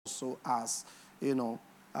also as, you know,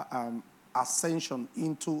 uh, um, ascension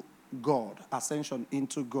into God,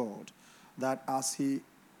 that as he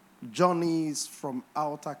journeys from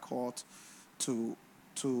outer court to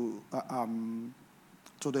to uh, um,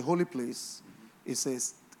 to the holy place, it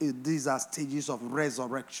says these are stages of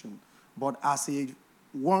resurrection. But as he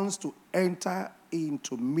wants to enter in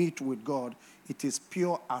to meet with God, it is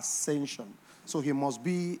pure ascension. So he must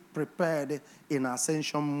be prepared in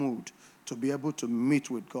ascension mood to be able to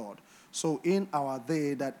meet with God. So in our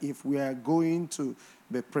day, that if we are going to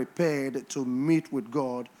be prepared to meet with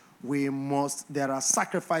God, there are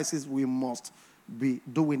sacrifices we must be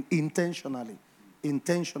doing intentionally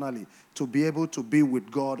to be able to be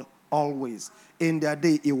with God always. In their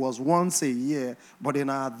day, it was once a year, but in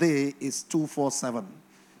our day, it's 247.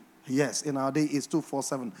 Yes, in our day, it's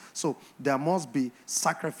 247. So there must be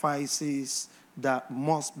sacrifices that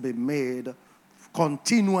must be made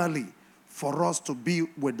continually for us to be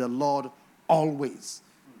with the Lord always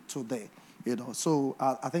today. So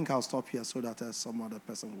I think I'll stop here so that some other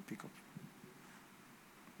person will pick up.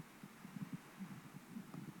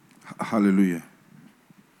 Hallelujah.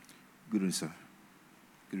 Good evening, sir.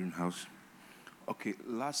 Good evening, house. Okay,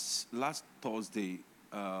 last Thursday,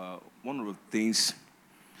 one of the things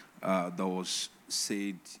that was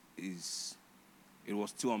said is it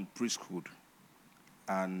was still on priesthood,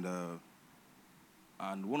 and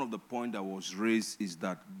one of the points that was raised is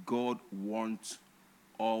that God wants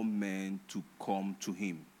all men to come to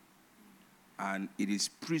Him, and it is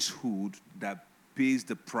priesthood that pays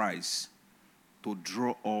the price to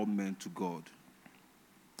draw all men to God.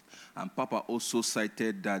 And Papa also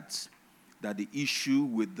cited that the issue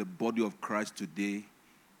with the body of Christ today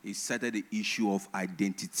is cited the issue of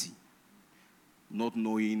identity, not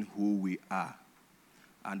knowing who we are.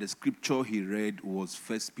 And the scripture he read was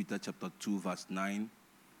 1 Peter chapter 2, verse 9,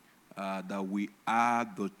 that we are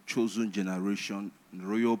the chosen generation,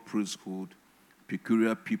 royal priesthood,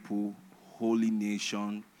 peculiar people, holy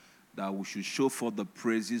nation, that we should show forth the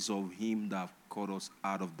praises of him that called us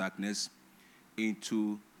out of darkness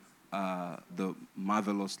into the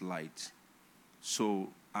marvelous light. So,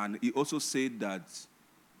 and he also said that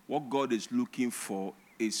what God is looking for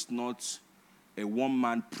is not a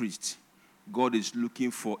one-man priest. God is looking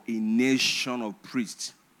for a nation of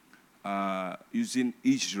priests, using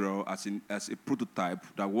Israel as a prototype,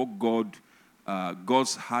 that what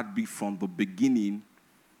God's heartbeat from the beginning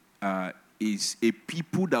is a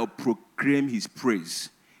people that will proclaim his praise,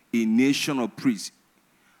 a nation of priests.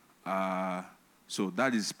 So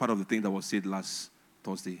that is part of the thing that was said last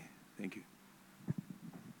Thursday. Thank you.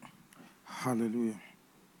 Hallelujah.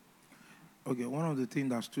 Okay, one of the things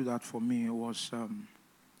that stood out for me was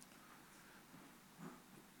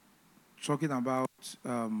talking about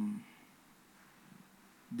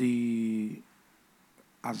the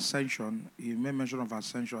ascension. He made mention of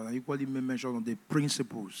ascension, and equally made mention of the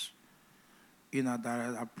principles. There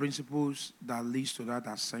are principles that leads to that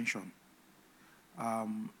ascension.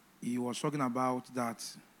 He was talking about that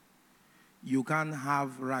you can't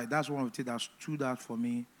have right. That's one of the things that stood out for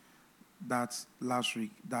me that last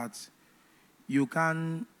week, that you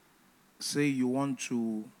can say you want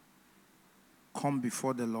to come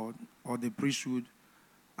before the Lord or the priesthood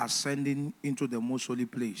ascending into the most holy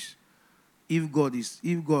place. If God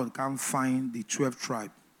can find the 12th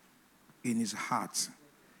tribe in his heart,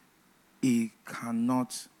 he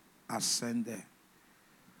cannot ascend there.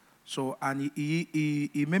 So, and he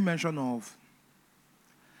made mention of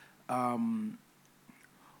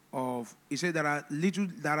he said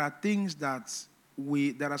there are things that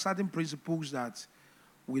there are certain principles that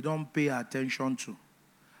we don't pay attention to.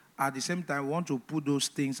 At the same time, we want to put those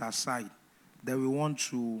things aside. That we want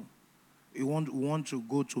to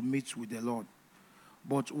go to meet with the Lord.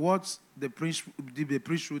 But what the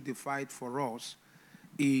priesthood defined for us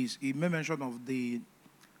is, he made mention of the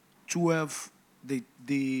 12,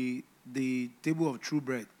 the table of true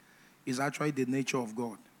bread is actually the nature of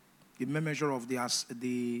God. He made mention of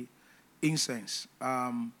the incense.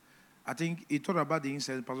 I think he talked about the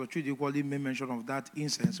incense. Pastor Chidi equally made mention of that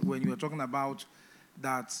incense when you were talking about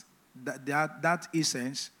that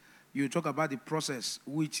incense. You talk about the process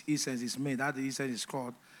which incense is made, that the incense is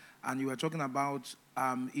called, and you were talking about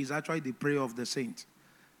is actually the prayer of the saint,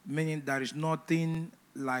 meaning there is nothing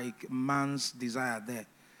like man's desire there.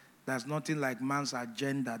 There's nothing like man's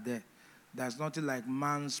agenda there. There's nothing like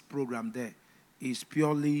man's program there. It's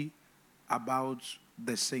purely about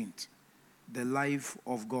the saint, the life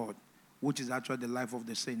of God, which is actually the life of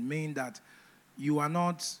the saint, meaning that you are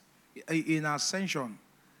not in ascension.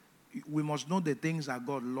 We must know the things that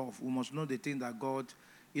God loves. We must know the things that God,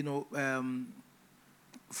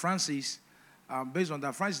 Francis based on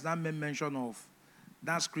that, Francis that made mention of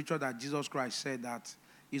that scripture that Jesus Christ said that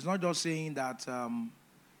he's not just saying that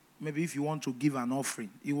maybe if you want to give an offering,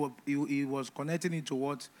 he was connecting it to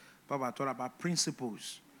what Papa taught about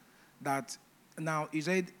principles. That now he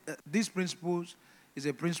said these principles is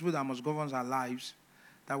a principle that must govern our lives.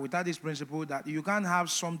 That without this principle, that you can't have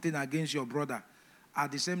something against your brother.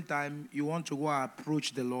 At the same time, you want to go and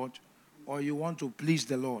approach the Lord, or you want to please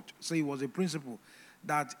the Lord. So it was a principle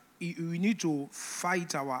that we need to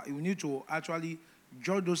fight we need to actually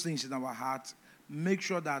judge those things in our heart, make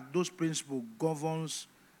sure that those principles governs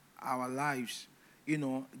our lives. You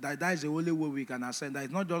know, that is the only way we can ascend. That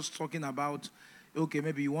it's not just talking about, okay,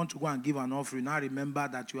 maybe you want to go and give an offering. Now remember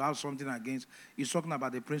that you have something against. It's talking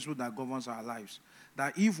about the principle that governs our lives.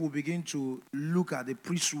 That if we begin to look at the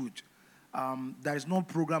priesthood, there is no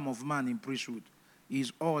program of man in priesthood.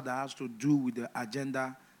 It's all that has to do with the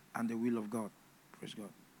agenda and the will of God. Praise God.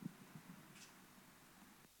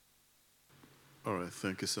 All right,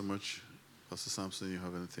 thank you so much. Pastor Sampson, you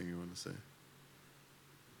have anything you want to say?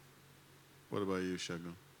 What about you,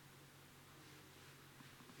 Shagun?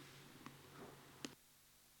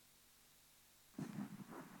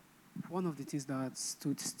 One of the things that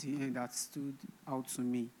stood out to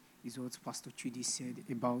me is what Pastor Chudi said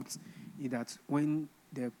about that when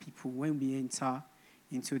we enter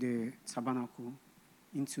into the tabernacle,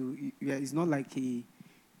 it's not like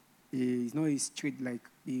it's not a straight, like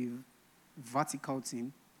a vertical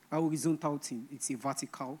thing, a horizontal thing. It's a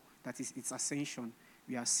vertical, that is, it's ascension.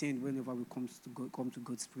 We ascend whenever we come to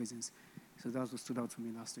God's presence. So that's what stood out to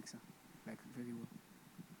me last week, sir. Like, very well.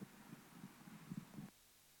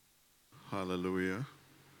 Hallelujah.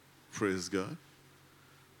 Praise God.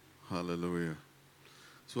 Hallelujah.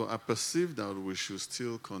 So I perceive that we should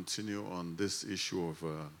still continue on this issue of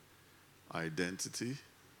identity.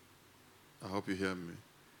 I hope you hear me.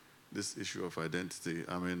 This issue of identity.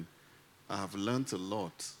 I mean, I have learned a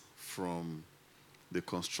lot from the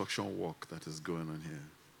construction work that is going on here.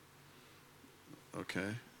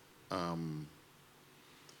 Okay?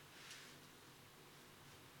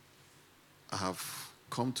 I have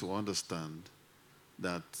come to understand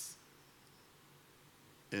that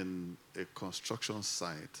in a construction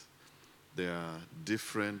site, there are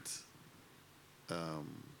different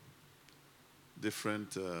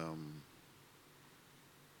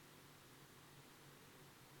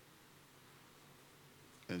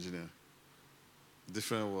engineer,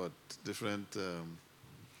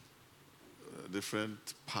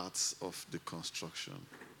 different parts of the construction,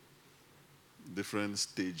 different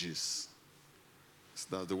stages.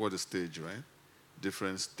 That's the word is stage, right?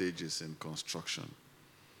 Different stages in construction.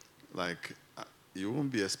 Like, you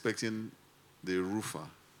won't be expecting the roofer,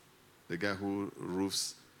 the guy who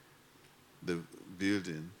roofs the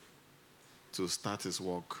building, to start his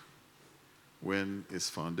work when it's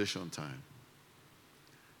foundation time.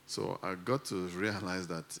 So I got to realize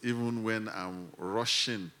that even when I'm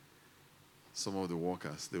rushing some of the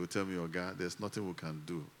workers, they will tell me, "Oh God, there's nothing we can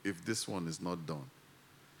do if this one is not done."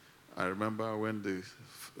 I remember when they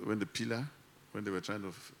were trying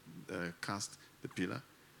to cast the pillar,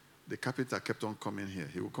 the carpenter kept on coming here.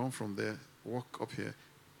 He would come from there, walk up here,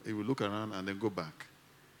 he would look around and then go back.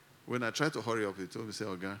 When I tried to hurry up, he told me,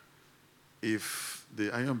 "Oh God, if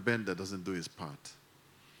the iron bender doesn't do his part,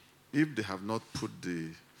 if they have not put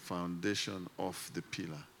the foundation of the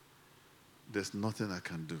pillar, there's nothing I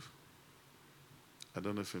can do." I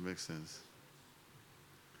don't know if it makes sense.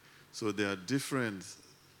 So there are different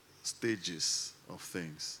stages of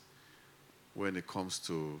things when it comes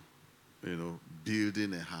to,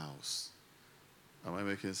 building a house. Am I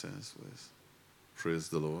making sense, please? Praise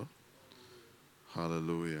the Lord.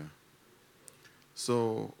 Hallelujah.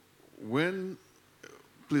 So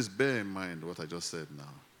please bear in mind what I just said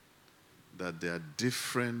now, that there are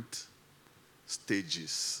different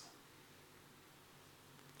stages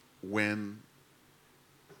when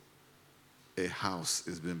a house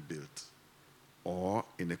is being built or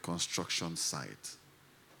in a construction site.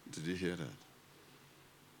 Did you hear that?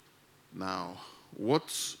 Now,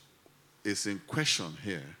 what is in question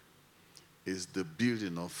here is the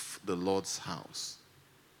building of the Lord's house.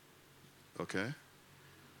 Okay?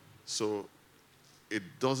 So it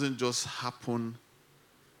doesn't just happen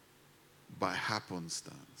by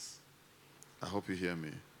happenstance. I hope you hear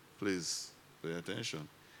me. Please pay attention.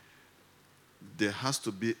 There has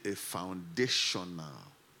to be a foundational,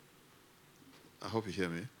 I hope you hear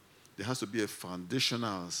me. There has to be a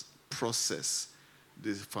foundational process.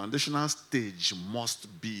 The foundational stage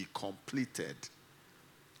must be completed.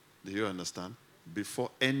 Do you understand? Before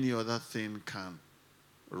any other thing can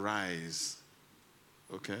rise.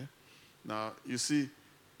 Okay? Now, you see,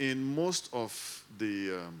 in most of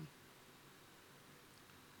the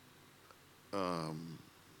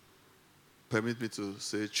permit me to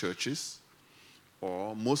say churches,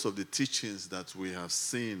 or most of the teachings that we have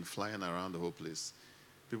seen flying around the whole place,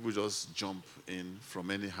 people just jump in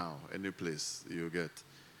from anyhow, any place you get.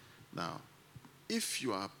 Now, if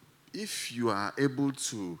you are able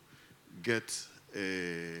to get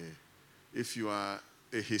if you are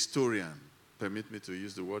a historian, permit me to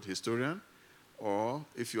use the word historian, or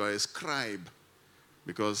if you are a scribe,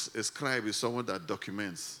 because a scribe is someone that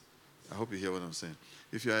documents. I hope you hear what I'm saying.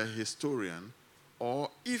 If you are a historian, or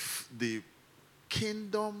if the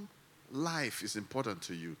kingdom life is important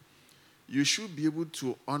to you, you should be able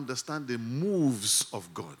to understand the moves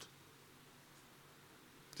of God.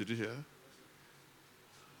 Did you hear?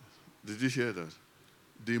 Did you hear that?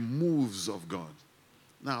 The moves of God.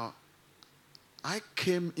 Now, I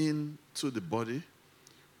came into the body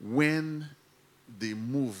when the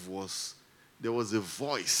move was, there was a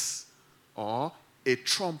voice or a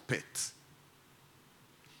trumpet.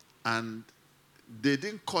 And they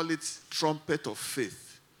didn't call it trumpet of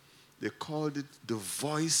faith. They called it the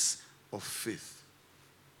voice of faith.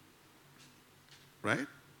 Right?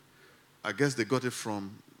 I guess they got it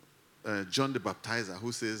from John the Baptizer,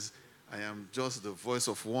 who says, I am just the voice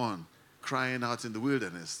of one crying out in the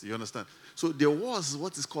wilderness. You understand? So there was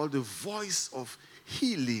what is called the voice of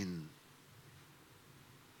healing.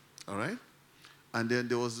 All right? And then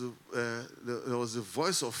there was the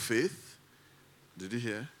voice of faith. Did you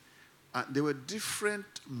hear? And there were different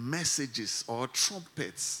messages or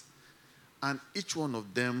trumpets, and each one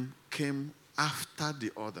of them came after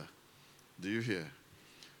the other. Do you hear?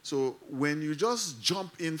 So when you just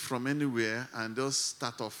jump in from anywhere and just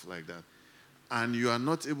start off like that, and you are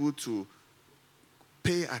not able to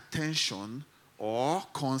pay attention or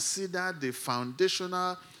consider the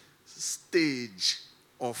foundational stage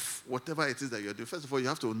of whatever it is that you're doing, first of all, you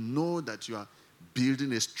have to know that you are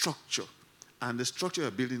building a structure. And the structure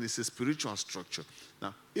you're building is a spiritual structure.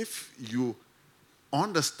 Now, if you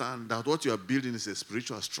understand that what you are building is a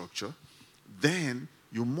spiritual structure, then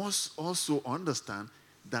you must also understand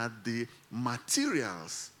that the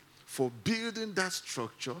materials for building that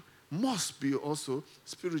structure must be also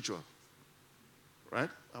spiritual. Right?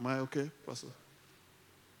 Am I okay, Pastor?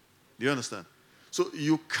 Do you understand? So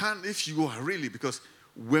you can, if you are really, because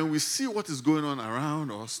when we see what is going on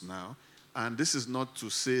around us now, and this is not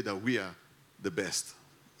to say that we are the best.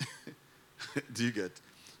 Do you get?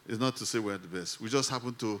 It's not to say we're the best. We just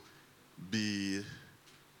happen to be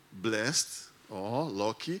blessed or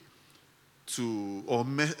lucky to, or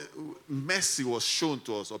mercy was shown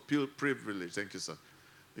to us, or privilege, thank you, sir,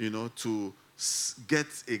 to get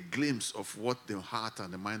a glimpse of what the heart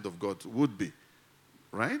and the mind of God would be.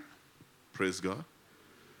 Right? Praise God.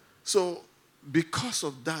 So, because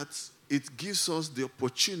of that, it gives us the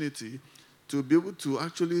opportunity to be able to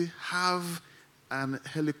actually have an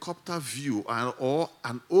helicopter view or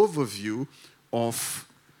an overview of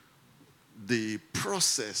the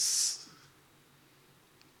process,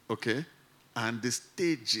 okay, and the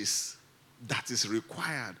stages that is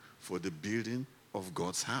required for the building of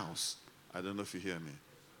God's house. I don't know if you hear me.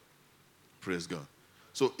 Praise God.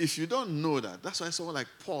 So if you don't know that, that's why someone like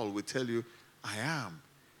Paul will tell you, I am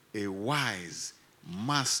a wise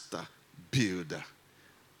master builder.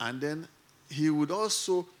 And then he would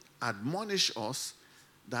also admonish us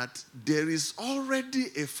that there is already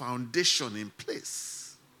a foundation in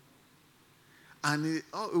place. And he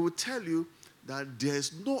will tell you that there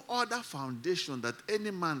is no other foundation that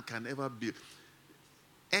any man can ever build.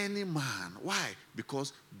 Any man. Why?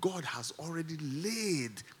 Because God has already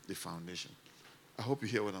laid the foundation. I hope you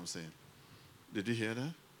hear what I'm saying. Did you hear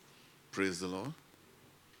that? Praise the Lord.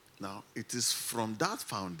 Now, it is from that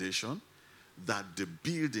foundation that the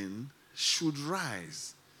building should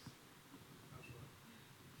rise.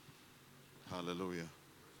 Hallelujah.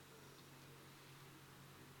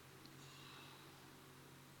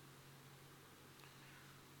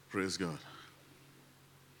 Praise God.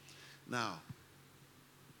 Now,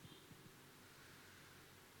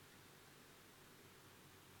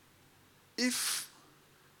 if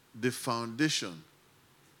the foundation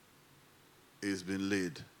is being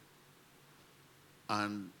laid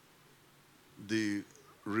and the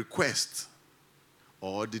request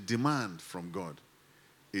or the demand from God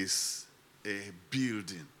is a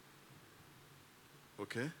building,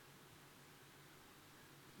 okay?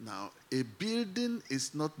 Now, a building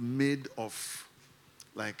is not made of,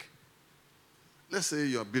 like, let's say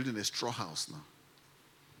you're building a straw house now.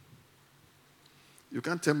 You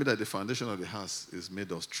can't tell me that the foundation of the house is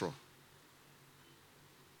made of straw.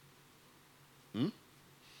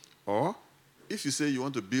 Or if you say you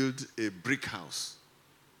want to build a brick house,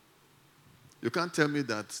 you can't tell me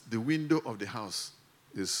that the window of the house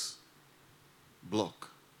is block.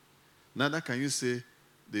 Neither can you say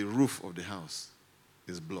the roof of the house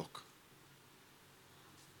is block.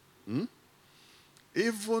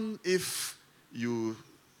 Even if you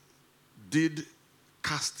did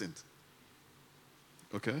casting,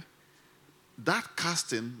 okay, that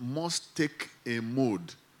casting must take a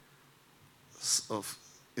mode of,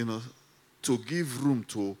 to give room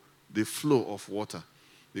to the flow of water.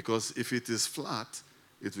 Because if it is flat,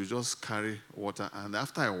 it will just carry water, and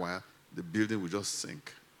after a while, the building will just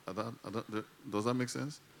sink. Does that make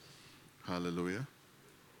sense? Hallelujah.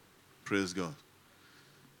 Praise God.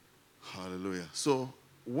 Hallelujah. So,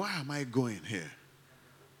 why am I going here?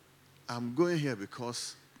 I'm going here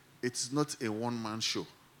because it's not a one-man show.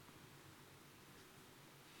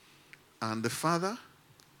 And the Father,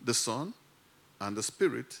 the Son, and the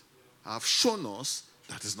Spirit have shown us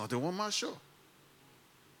that it's not a one-man show.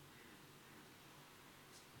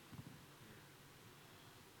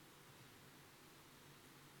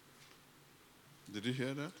 Did you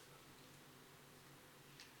hear that?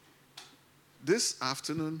 This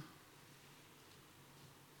afternoon,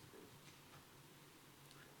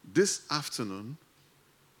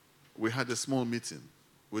 we had a small meeting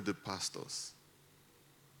with the pastors.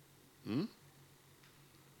 And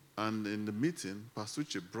in the meeting, Pastor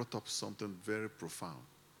Uche brought up something very profound.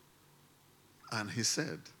 And he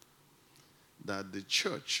said that the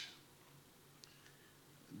church,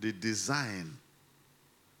 the design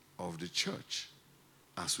of the church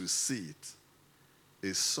as we see it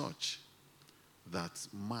is such that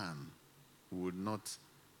man would not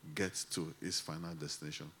get to his final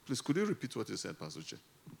destination. Please, could you repeat what you said, Pastor Uche?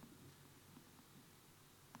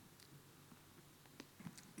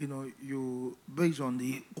 You based on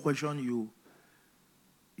the question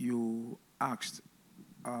you asked,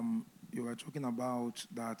 you were talking about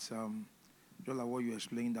that, just like what you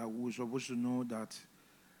explained, that we're supposed to know that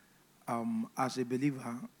as a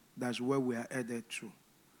believer, that's where we are headed to.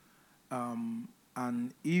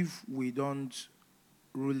 And if we don't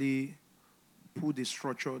really put the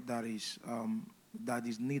structure that is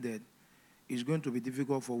needed, it's going to be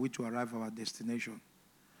difficult for we to arrive at our destination.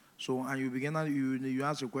 So, and you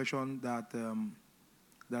ask a question that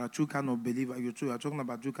there are two kinds of believers. You are talking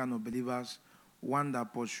about two kinds of believers, one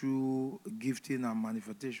that pursue gifting and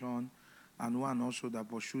manifestation, and one also that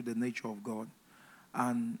pursue the nature of God.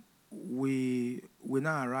 And we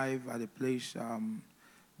now arrive at a place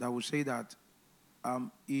that will say that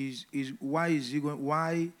why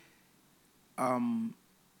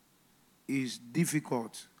is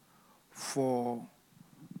difficult for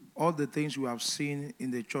all the things we have seen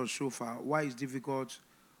in the church so far. Why it's difficult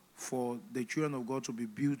for the children of God to be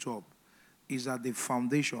built up is that the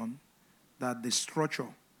foundation, that the structure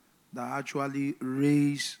that actually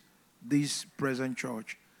raised this present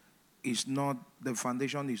church is not, the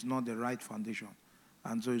foundation is not the right foundation.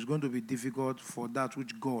 And so it's going to be difficult for that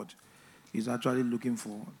which God is actually looking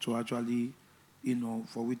for to actually,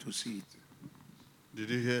 for we to see it. Did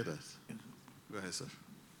you hear that? Yes. Go ahead, sir.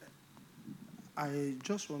 I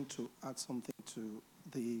just want to add something to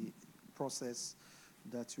the process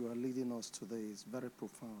that you are leading us today. It's very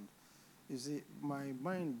profound. You see, my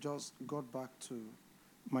mind got back to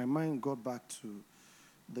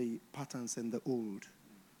the patterns in the old.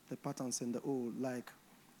 The patterns in the old, like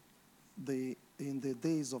in the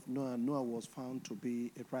days of Noah, Noah was found to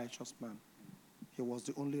be a righteous man. He was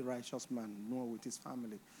the only righteous man, Noah with his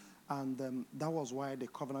family. And that was why the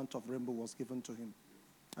covenant of rainbow was given to him.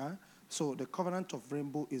 So the covenant of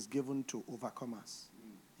rainbow is given to overcomers.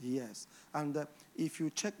 Yes. And if you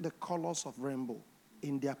check the colors of rainbow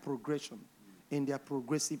in their progression, in their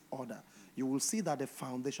progressive order, you will see that the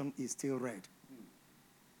foundation is still red,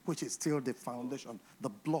 which is still the foundation. The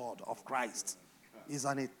blood of Christ is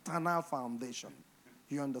an eternal foundation.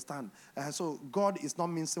 You understand? So God is not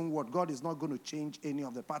mincing word. God is not going to change any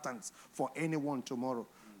of the patterns for anyone tomorrow.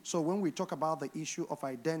 So when we talk about the issue of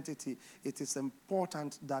identity, it is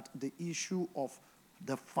important that the issue of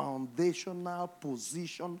the foundational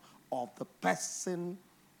position of the person,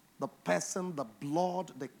 the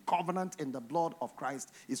blood, the covenant in the blood of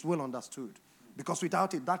Christ is well understood. Because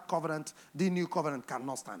without it, that covenant, the new covenant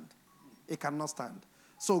cannot stand. It cannot stand.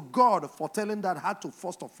 So God, foretelling that, had to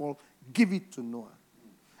first of all give it to Noah.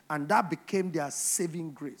 And that became their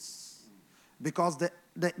saving grace. Because the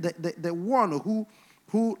one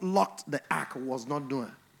who locked the ark was not Noah.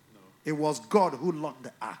 No. It was God who locked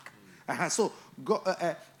the ark. So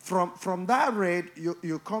from that red,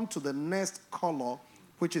 you come to the next color,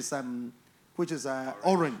 which is orange.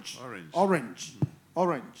 Orange.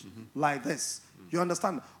 Mm-hmm. Like this. You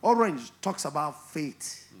understand? Orange talks about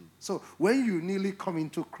faith. So when you newly come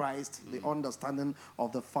into Christ, the understanding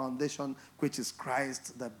of the foundation, which is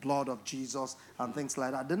Christ, the blood of Jesus, and things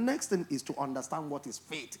like that, the next thing is to understand what is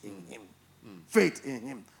faith in him. Faith in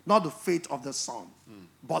him. Not the faith of the Son,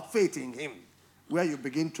 but faith in him. Where you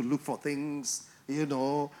begin to look for things,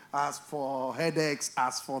 as for headaches,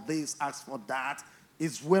 as for this, as for that.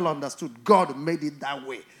 It's well understood. God made it that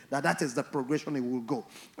way. That is the progression it will go.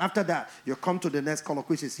 After that, you come to the next color,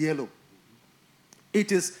 which is yellow.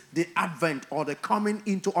 It is the advent or the coming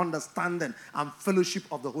into understanding and fellowship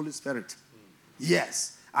of the Holy Spirit.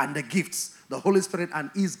 Yes. And the gifts, the Holy Spirit and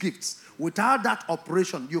his gifts. Without that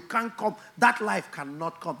operation, you can't come. That life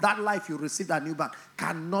cannot come. That life you received at new birth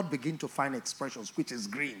cannot begin to find expressions, which is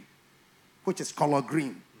green, which is color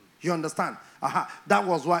green. You understand? That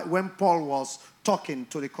was why when Paul was talking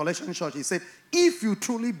to the Colossian church, he said, if you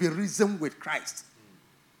truly be risen with Christ,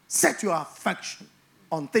 set your affection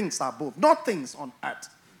on things above, not things on earth.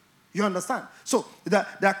 You understand? So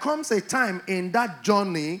there comes a time in that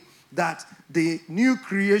journey that the new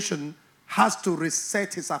creation has to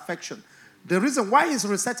reset his affection. The reason why he's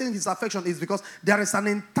resetting his affection is because there is an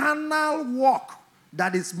internal walk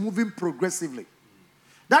that is moving progressively.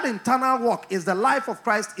 That internal walk is the life of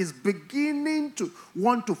Christ is beginning to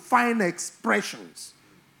want to find expressions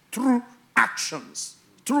through actions,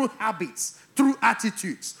 through habits, through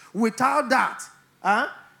attitudes. Without that,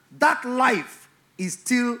 that life is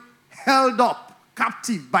still held up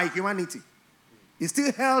captive by humanity. It's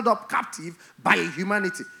still held up captive by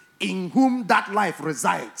humanity in whom that life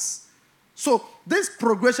resides. So this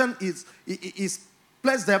progression is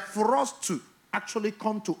placed there for us to actually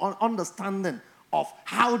come to understanding of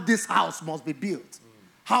how this house must be built.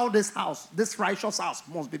 How this house, this righteous house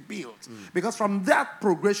must be built. Because from that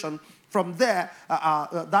progression, from there,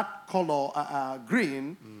 that color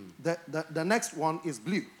green, the next one is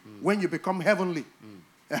blue. When you become heavenly,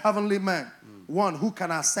 a heavenly man, one who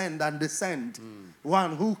can ascend and descend,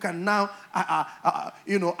 one who can now,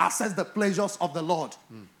 access the pleasures of the Lord,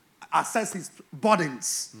 access his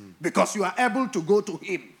burdens, because you are able to go to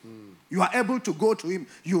him. You are able to go to him.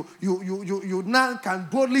 You now can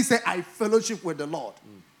boldly say, I fellowship with the Lord.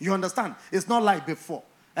 You understand? It's not like before.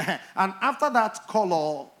 And after that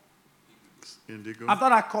color, indigo. After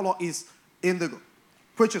that color is indigo,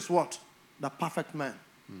 which is what? The perfect man.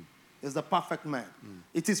 Is the perfect man.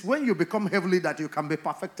 It is when you become heavenly that you can be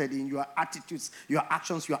perfected in your attitudes, your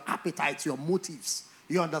actions, your appetites, your motives.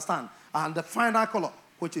 You understand? And the final color,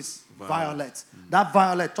 which is violet. That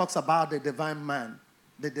violet talks about the divine man.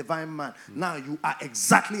 The divine man. Now you are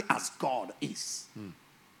exactly as God is.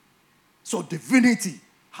 So divinity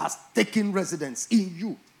has taken residence in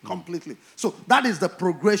you completely. So that is the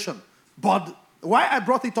progression. But why I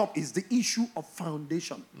brought it up is the issue of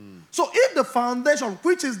foundation. So if the foundation,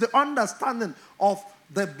 which is the understanding of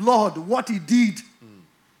the blood, what he did,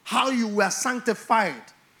 how you were sanctified,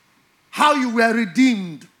 how you were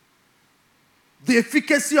redeemed, the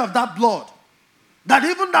efficacy of that blood, that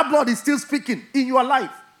even that blood is still speaking in your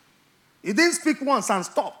life. It didn't speak once and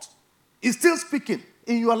stopped. It's still speaking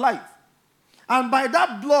in your life. And by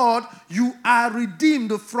that blood, you are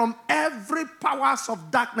redeemed from every powers of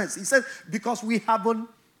darkness. He says, because we haven't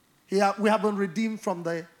redeemed from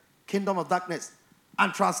the kingdom of darkness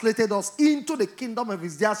and translated us into the kingdom of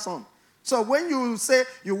his dear son. So when you say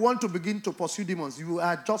you want to begin to pursue demons, you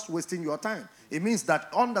are just wasting your time. It means that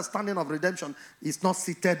understanding of redemption is not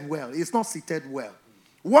seated well. It's not seated well.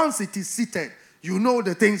 Once it is seated, you know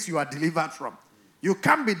the things you are delivered from. You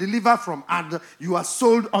can't be delivered from and you are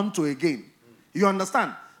sold onto again. You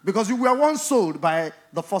understand? Because you were once sold by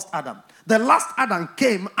the first Adam. The last Adam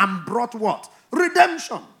came and brought what?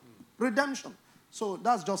 Redemption. Redemption. So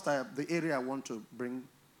that's just the area I want to bring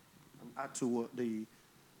and add to the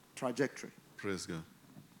trajectory. Praise God.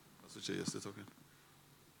 Pastor Che, you're still talking?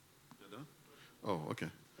 You're done? Oh, okay.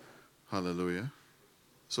 Hallelujah.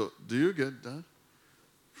 So do you get that?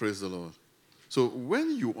 Praise the Lord. So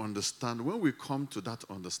when you understand, when we come to that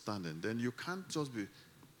understanding, then you can't just be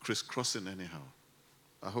crisscrossing anyhow.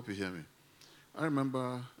 I hope you hear me. I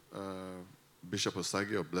remember Bishop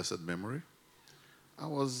Osage of blessed memory. I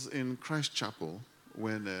was in Christ Chapel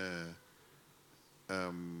when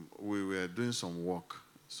we were doing some work,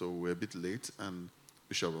 so we were a bit late, and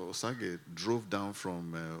Bishop Osage drove down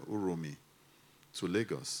from Uromi to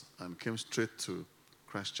Lagos and came straight to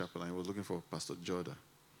Christ Chapel, and he was looking for Pastor Jordan.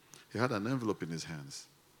 He had an envelope in his hands,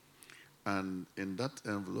 and in that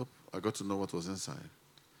envelope, I got to know what was inside.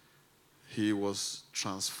 He was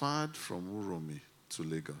transferred from Uromi to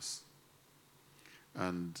Lagos.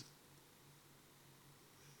 And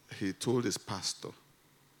he told his pastor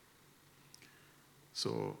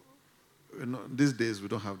So, these days we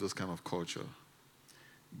don't have those kind of culture.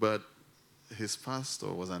 But his pastor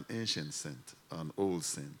was an ancient saint, an old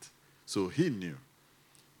saint. So he knew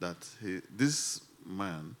that this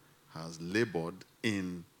man has labored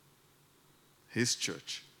in his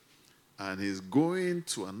church and he's going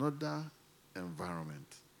to another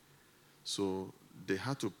environment. So they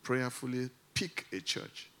had to prayerfully pick a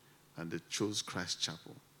church, and they chose Christ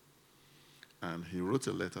Chapel. And he wrote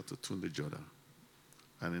a letter to Tunde Joda.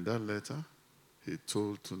 And in that letter, he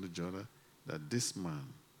told Tunde Joda that this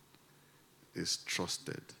man is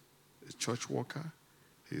trusted. A church worker,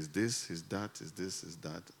 he's this, he's that, he's this, he's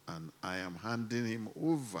that, and I am handing him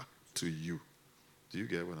over to you. Do you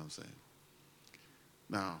get what I'm saying?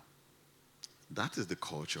 Now, that is the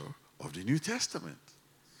culture of the New Testament.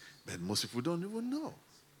 But most people don't even know.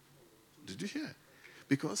 Did you hear?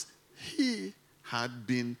 Because he had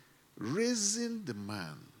been raising the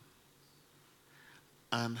man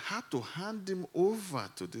and had to hand him over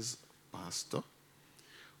to this pastor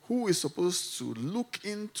who is supposed to look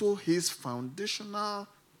into his foundational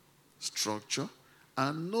structure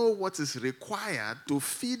and know what is required to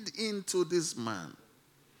feed into this man.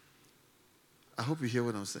 I hope you hear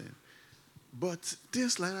what I'm saying. But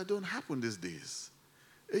things like that don't happen these days.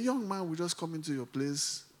 A young man will just come into your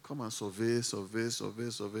place, come and survey,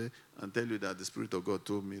 and tell you that the Spirit of God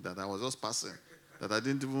told me that I was just passing, that I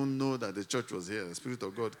didn't even know that the church was here. The Spirit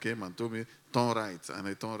of God came and told me, turn right, and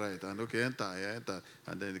I turn right, and okay, enter, I enter,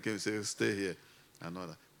 and then he came and said, stay here, and all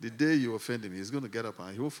that. The day you offend him, he's going to get up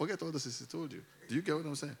and he will forget all the things he told you. Do you get what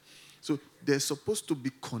I'm saying? So there's supposed to be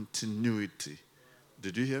continuity.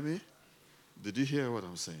 Did you hear me? Did you hear what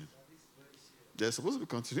I'm saying? There's supposed to be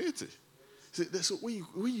continuity. See, so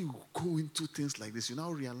when you go into things like this, you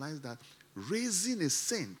now realize that raising a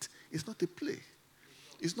saint is not a play.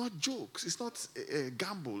 It's not jokes. It's not a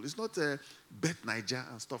gamble. It's not a bet Niger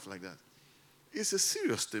and stuff like that. It's a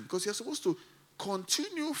serious thing because you're supposed to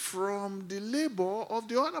continue from the labor of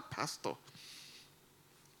the other pastor.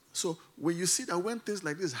 So when you see that when things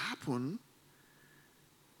like this happen,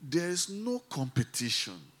 there is no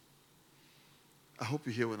competition. I hope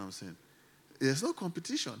you hear what I'm saying. There's no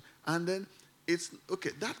competition. And then it's,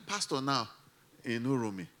 okay, that pastor now in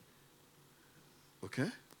Uromi, okay,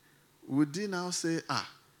 would he now say,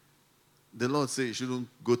 the Lord say he shouldn't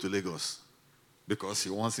go to Lagos because he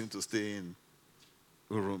wants him to stay in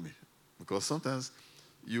Uromi? Because sometimes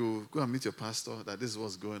you go and meet your pastor that this is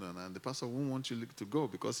what's going on, and the pastor won't want you to go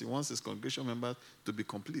because he wants his congregation members to be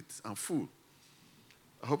complete and full.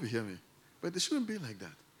 I hope you hear me. But it shouldn't be like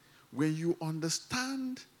that. When you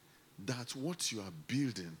understand that what you are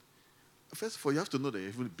building, first of all, you have to know that you're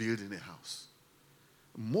even building a house.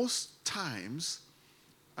 Most times,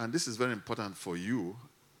 and this is very important for you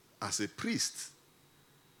as a priest,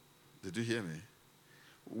 did you hear me?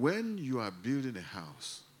 When you are building a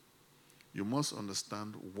house, you must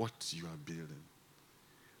understand what you are building.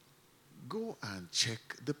 Go and check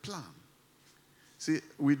the plan. See,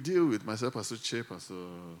 we deal with myself, Pastor Che, Pastor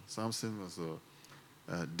Samson,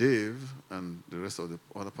 Pastor Dave, and the rest of the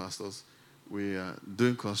other pastors. We are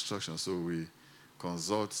doing construction, so we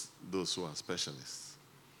consult those who are specialists.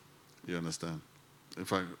 You understand? In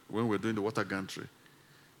fact, when we're doing the water gantry,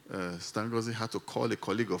 Stangozi had to call a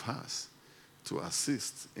colleague of hers to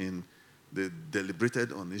assist in the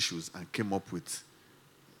deliberated on issues and came up with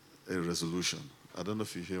a resolution. I don't know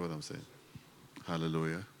if you hear what I'm saying.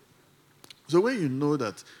 Hallelujah. So when you know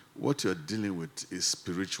that what you're dealing with is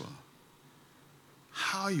spiritual,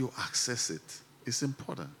 how you access it is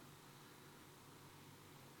important.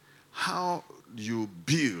 How you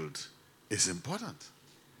build is important.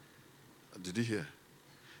 Did you hear?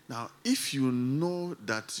 Now, if you know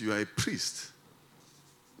that you are a priest,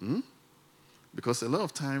 because a lot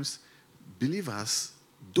of times believers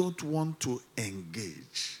don't want to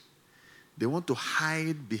engage. They want to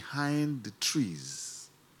hide behind the trees.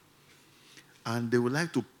 And they would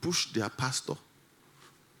like to push their pastor.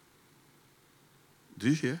 Do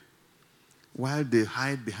you hear? While they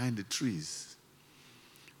hide behind the trees.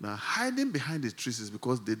 Now, hiding behind the trees is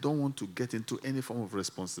because they don't want to get into any form of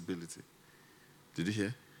responsibility. Did you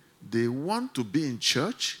hear? They want to be in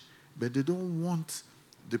church, but they don't want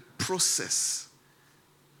the process.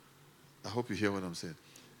 I hope you hear what I'm saying.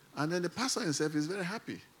 And then the pastor himself is very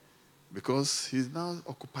happy because he now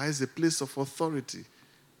occupies a place of authority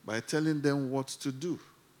by telling them what to do.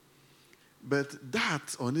 But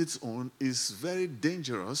that on its own is very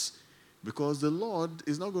dangerous because the Lord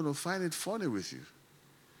is not going to find it funny with you.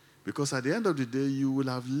 Because at the end of the day, you will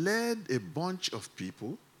have led a bunch of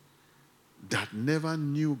people that never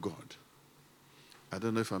knew God. I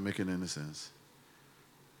don't know if I'm making any sense.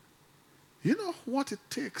 You know what it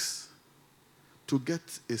takes to get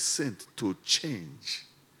a saint to change,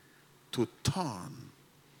 to turn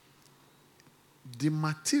the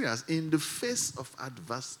materials in the face of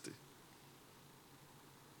adversity,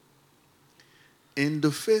 in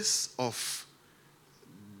the face of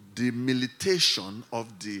the militation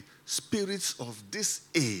of the spirits of this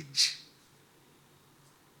age.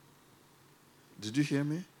 Did you hear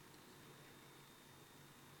me?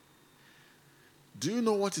 Do you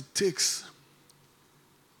know what it takes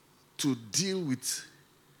to deal with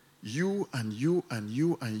you and you and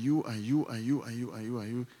you and you and you and you and you and you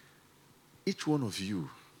and you? Each one of you.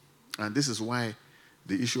 And this is why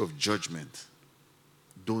the issue of judgment.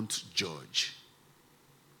 Don't judge.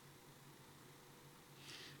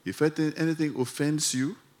 If anything offends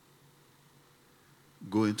you,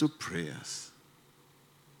 go into prayers.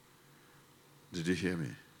 Did you hear me?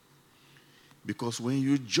 Because when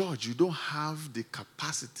you judge, you don't have the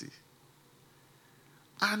capacity.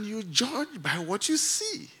 And you judge by what you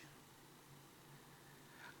see.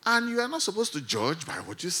 And you are not supposed to judge by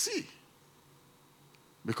what you see.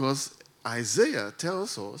 Because Isaiah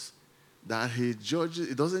tells us that he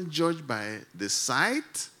doesn't judge by the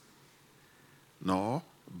sight, nor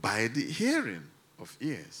by the hearing of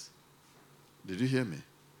ears. Did you hear me?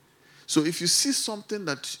 So if you see something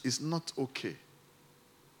that is not okay,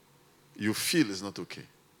 you feel is not okay,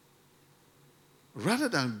 rather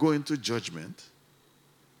than go into judgment,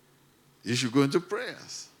 you should go into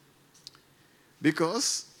prayers.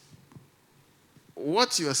 Because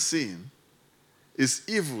what you are seeing is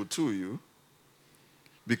evil to you,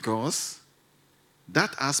 because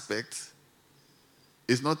that aspect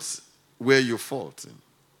is not where you fault in.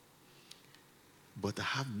 But I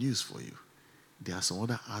have news for you. There are some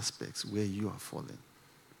other aspects where you are falling.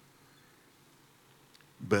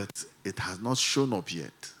 But it has not shown up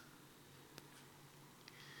yet.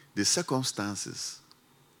 The circumstances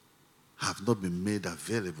have not been made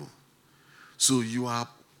available. So you are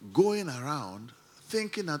going around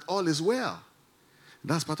thinking that all is well.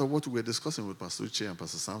 That's part of what we were discussing with Pastor Uche and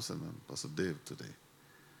Pastor Samson and Pastor Dave today.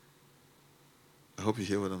 I hope you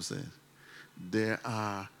hear what I'm saying. There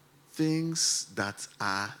are things that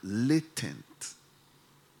are latent.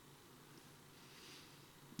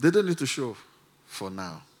 They don't need to show for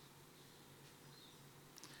now.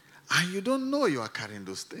 And you don't know you are carrying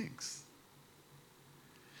those things.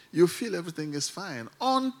 You feel everything is fine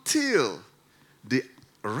until the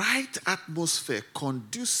right atmosphere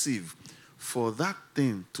conducive for that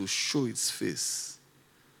thing to show its face.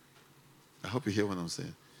 I hope you hear what I'm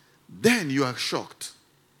saying. Then you are shocked.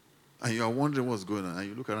 And you are wondering what's going on. And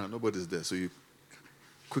you look around, nobody's there. So you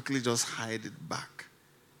quickly just hide it back.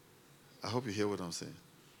 I hope you hear what I'm saying.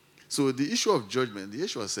 So the issue of judgment, the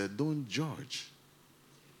Yeshua said, don't judge.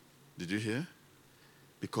 Did you hear?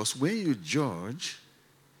 Because when you judge,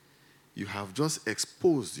 you have just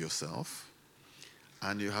exposed yourself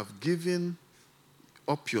and you have given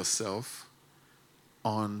up yourself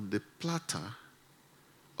on the platter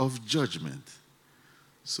of judgment.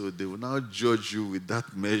 So they will now judge you with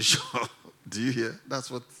that measure. Do you hear? That's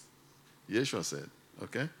what Yeshua said.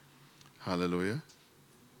 Okay? Hallelujah.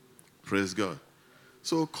 Praise God.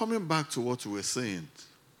 So coming back to what we were saying,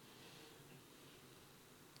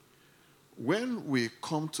 when we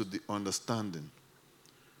come to the understanding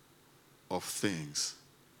of things,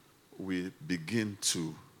 we begin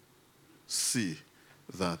to see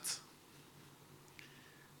that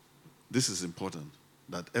this is important,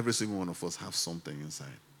 that every single one of us have something inside.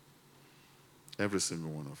 Every single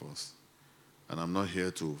one of us. And I'm not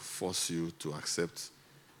here to force you to accept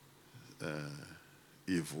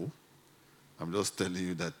evil. I'm just telling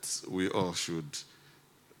you that we all should,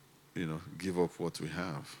 give up what we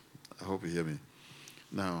have. I hope you hear me.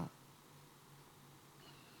 Now,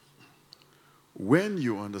 when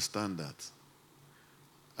you understand that,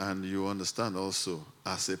 and you understand also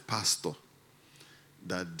as a pastor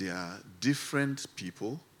that there are different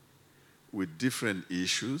people with different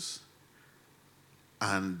issues,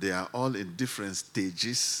 and they are all in different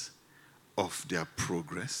stages of their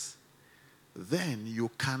progress, then you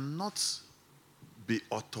cannot be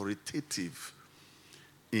authoritative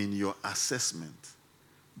in your assessment,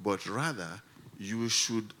 but rather you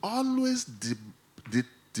should always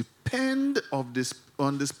depend on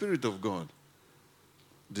the Spirit of God.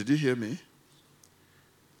 Did you hear me?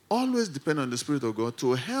 Always depend on the Spirit of God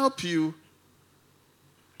to help you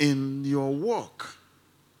in your work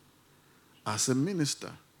as a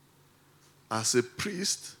minister, as a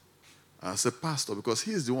priest, as a pastor, because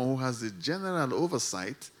he is the one who has the general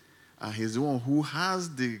oversight, and he's the one who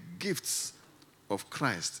has the gifts of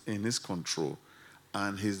Christ in his control,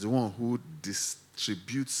 and he's the one who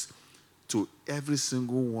distributes to every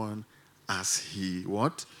single one as he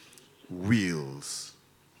what? Wills.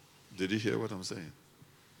 Did you hear what I'm saying?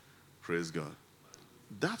 Praise God.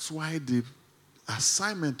 That's why the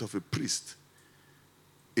assignment of a priest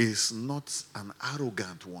is not an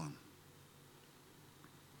arrogant one.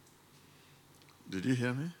 Did you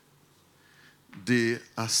hear me? The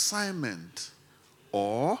assignment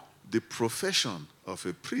or the profession of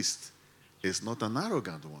a priest is not an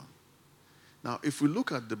arrogant one. Now, if we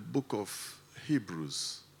look at the book of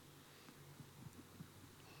Hebrews,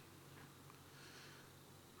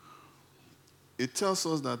 it tells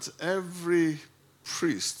us that every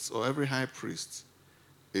priest or every high priest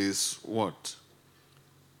is what?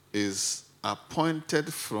 Is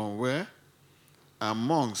appointed from where?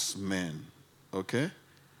 Amongst men. Okay?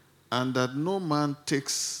 And that no man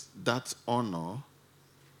takes that honor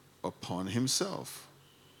upon himself.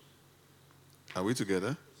 Are we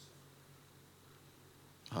together?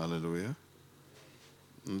 Hallelujah.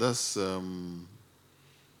 And that's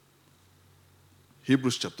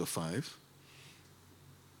Hebrews chapter 5.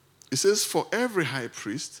 It says, for every high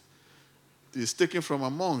priest is taken from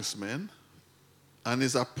amongst men and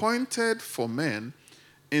is appointed for men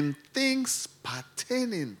in things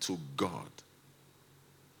pertaining to God.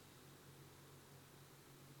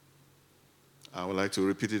 I would like to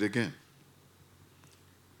repeat it again.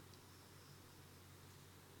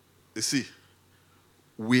 You see,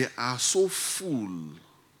 we are so full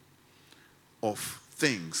of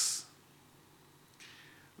things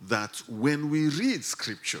that when we read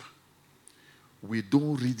scripture, we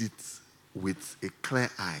don't read it with a clear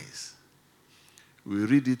eyes. We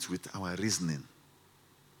read it with our reasoning.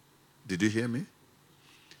 Did you hear me?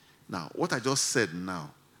 Now, what I just said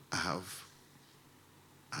now, I have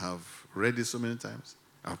read it so many times.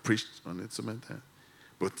 I've preached on it so many times.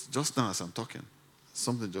 But just now as I'm talking,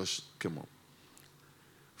 something just came up.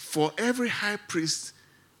 For every high priest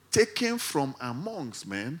taken from amongst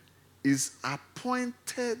men is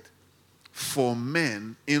appointed for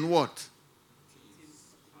men in what?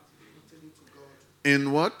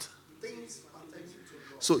 In what?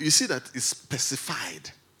 So you see that it's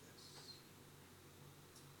specified.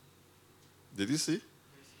 Did you see?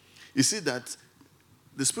 You see that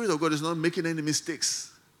the Spirit of God is not making any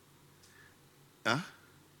mistakes.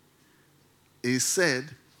 He said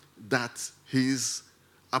that his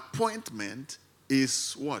appointment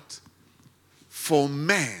is what? For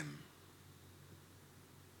men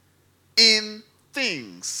in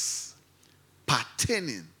things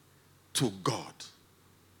pertaining to God.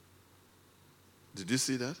 Did you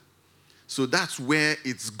see that? So that's where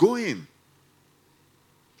it's going.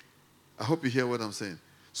 I hope you hear what I'm saying.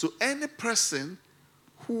 So any person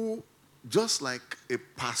who, just like a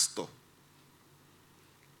pastor,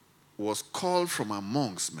 was called from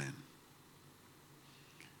amongst men,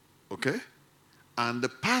 okay? And the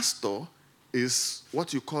pastor is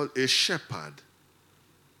what you call a shepherd.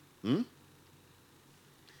 When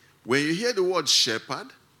you hear the word shepherd,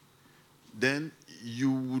 then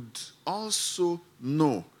you would also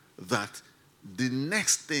know that the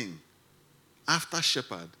next thing after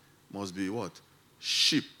shepherd must be what?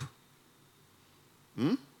 Sheep.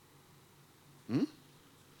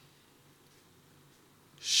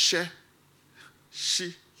 Shepherd.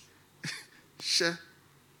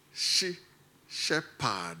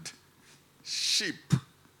 Sheep.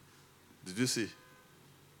 Did you see?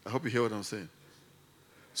 I hope you hear what I'm saying.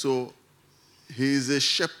 So, he is a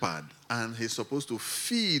shepherd and he's supposed to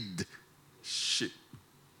feed sheep.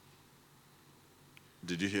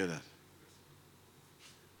 Did you hear that?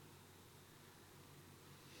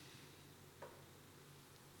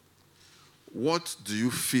 What do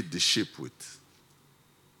you feed the sheep with?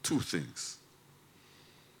 Two things.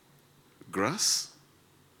 Grass,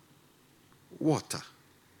 water.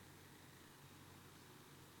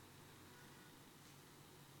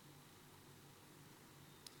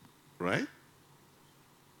 Right?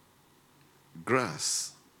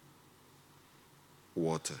 Grass,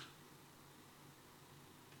 water.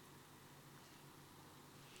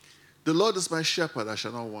 The Lord is my shepherd, I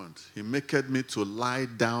shall not want. He maketh me to lie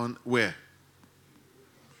down where?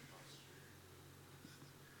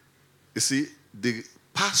 You see, the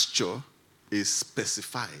pasture is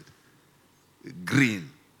specified. Green.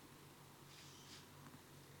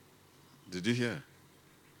 Did you hear?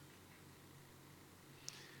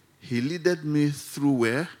 He leaded me through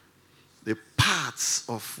where? The paths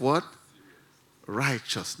of what?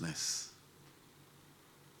 Righteousness.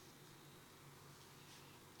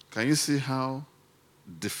 Can you see how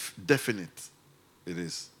definite it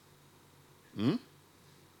is?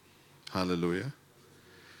 Hallelujah.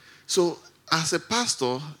 So, as a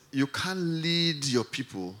pastor, you can't lead your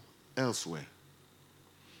people elsewhere.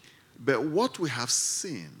 But what we have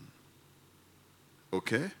seen,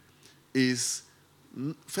 okay, is,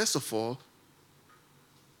 first of all,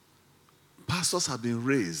 pastors have been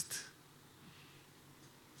raised.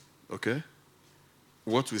 Okay?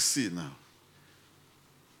 What we see now.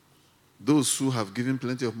 Those who have given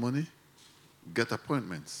plenty of money get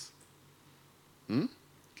appointments.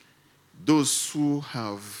 Those who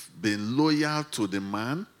have been loyal to the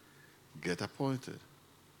man get appointed.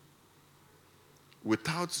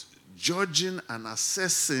 Without judging and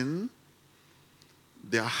assessing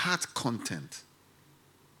their heart content.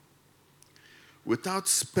 Without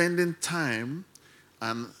spending time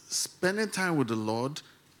with the Lord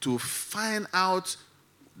to find out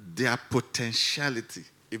their potentiality,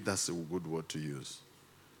 if that's a good word to use.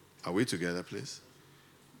 Are we together, please?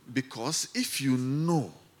 Because if you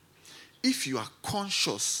know, if you are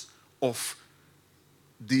conscious of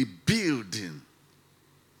the building,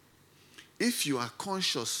 if you are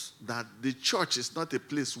conscious that the church is not a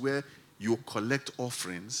place where you collect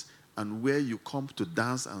offerings and where you come to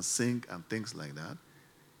dance and sing and things like that,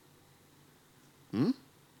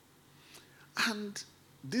 and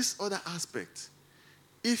this other aspect,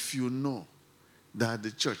 if you know that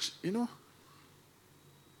the church,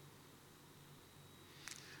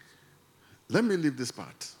 let me leave this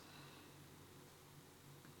part.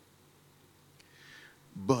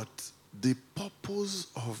 But the purpose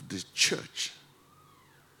of the church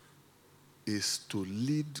is to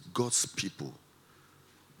lead God's people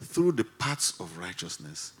through the paths of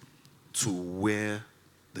righteousness to where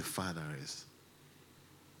the Father is.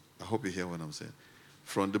 I hope you hear what I'm saying.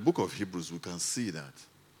 From the book of Hebrews, we can see that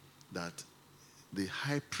the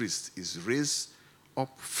high priest is raised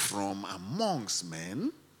up from amongst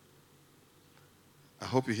men. I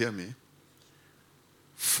hope you hear me.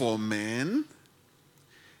 For men,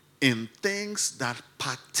 in things that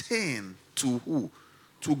pertain to who?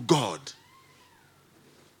 To God.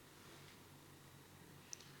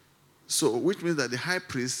 So, which means that the high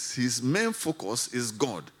priest, his main focus is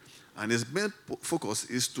God. And his main focus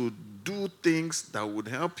is to do things that would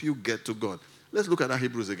help you get to God. Let's look at that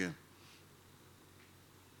Hebrews again.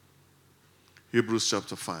 Hebrews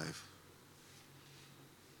chapter 5.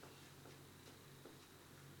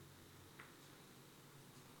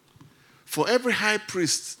 For every high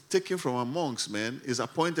priest taken from amongst men is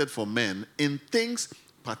appointed for men in things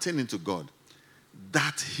pertaining to God,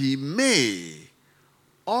 that he may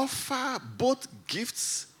offer both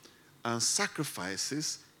gifts and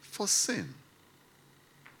sacrifices for sin.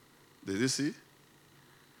 Did you see?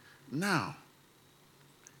 Now,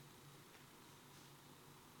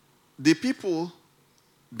 the people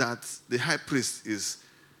that the high priest is,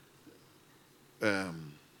 let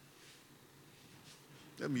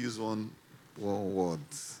me use one word.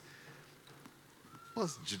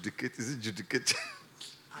 What's judicate? Is it judicate?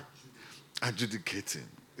 Adjudicating.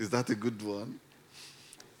 Is that a good one?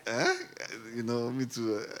 Me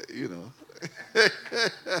too,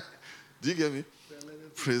 Do you get me?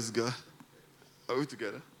 Praise God. Are we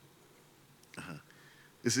together?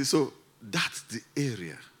 You see, so that's the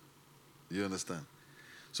area. You understand?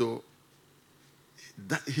 So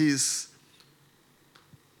that his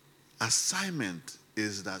assignment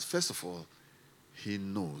is that, first of all, he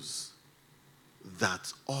knows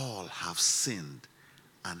that all have sinned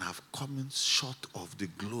and have come short of the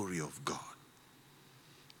glory of God.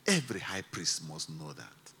 Every high priest must know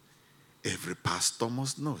that. Every pastor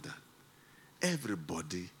must know that.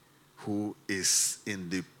 Everybody who is in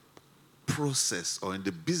the process or in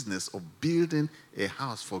the business of building a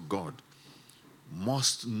house for God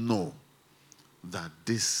must know that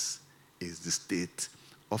this is the state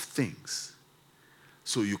of things.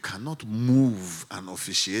 So you cannot move and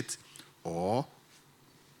officiate or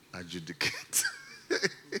adjudicate.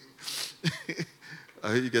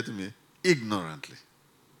 Are you getting me? Ignorantly.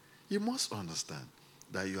 You must understand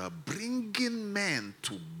that you are bringing men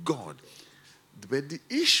to God. But the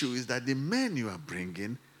issue is that the men you are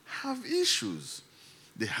bringing have issues.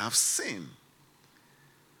 They have sin.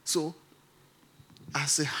 So,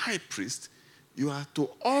 as a high priest, you are to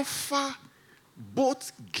offer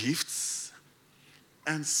both gifts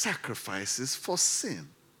and sacrifices for sin.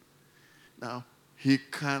 Now, he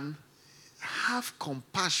can have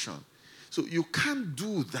compassion. So you can't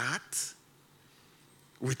do that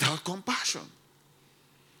without compassion.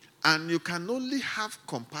 And you can only have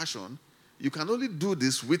compassion, you can only do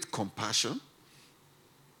this with compassion.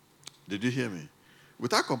 Did you hear me?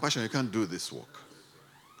 Without compassion, you can't do this work.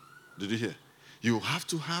 Did you hear? You have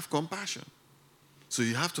to have compassion. So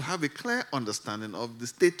you have to have a clear understanding of the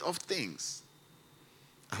state of things.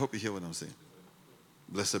 I hope you hear what I'm saying.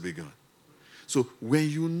 Blessed be God. So when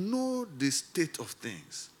you know the state of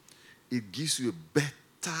things, it gives you a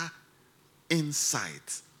better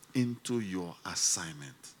insight into your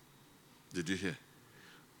assignment. Did you hear?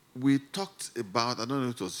 We talked about, I don't know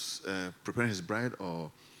if it was Preparing His Bride or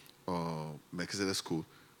Melchizedek School,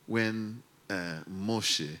 when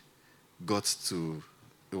Moshe got to,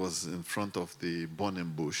 it was in front of the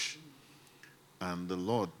burning bush, and the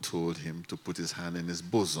Lord told him to put his hand in his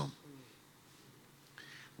bosom.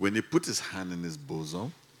 When he put his hand in his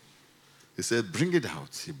bosom, he said, bring it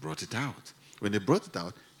out. He brought it out. When he brought it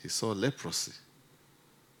out, he saw leprosy.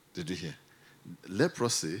 Did you hear?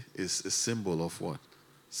 Leprosy is a symbol of what?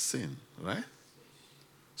 Sin, right?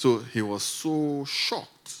 So he was so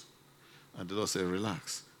shocked. And the Lord said,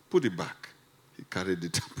 relax, put it back. He carried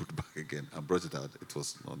it and put it back again and brought it out. It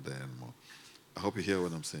was not there anymore. I hope you hear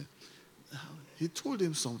what I'm saying. He told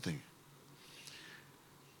him something.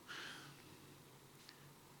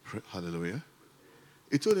 Hallelujah.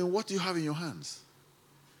 He told him, what do you have in your hands?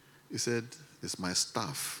 He said, it's my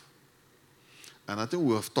staff. And I think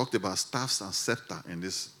we have talked about staffs and scepter in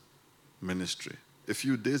this ministry a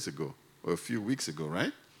few days ago or a few weeks ago,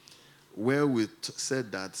 right? Where we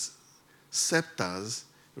said that scepters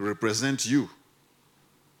represent you.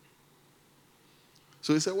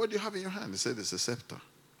 So he said, what do you have in your hand? He said, it's a scepter. I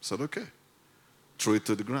said, okay. Throw it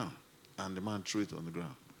to the ground. And the man threw it on the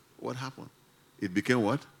ground. What happened? It became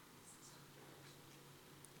what?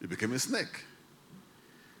 It became a snake.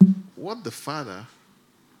 What the father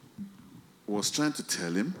was trying to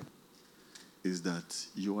tell him is that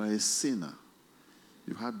you are a sinner.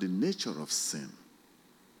 You have the nature of sin.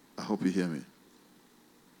 I hope you hear me.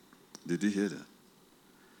 Did you hear that?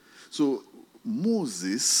 So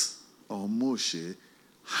Moses or Moshe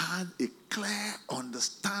had a clear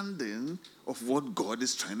understanding of what God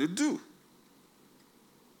is trying to do.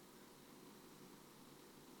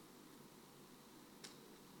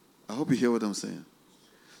 I hope you hear what I'm saying.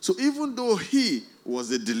 So even though he was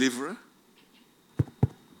a deliverer,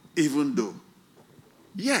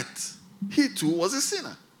 yet he too was a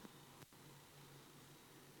sinner.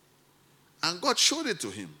 And God showed it to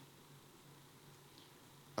him.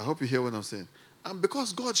 I hope you hear what I'm saying. And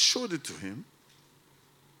because God showed it to him,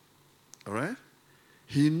 all right,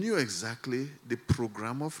 he knew exactly the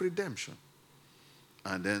program of redemption.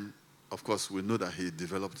 And then, of course, we know that he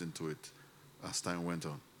developed into it as time went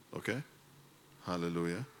on. Okay?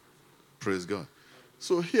 Hallelujah. Praise God.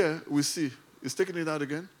 So here we see, he's taking it out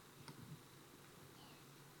again.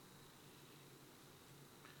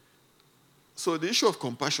 So the issue of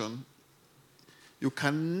compassion, you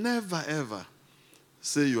can never ever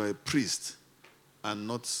say you are a priest and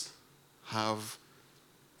not have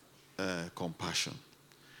compassion.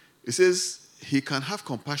 It says he can have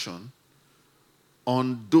compassion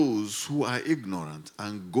on those who are ignorant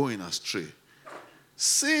and going astray,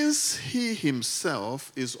 since he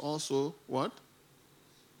himself is also what?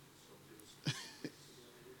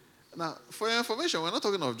 Now, for your information, we're not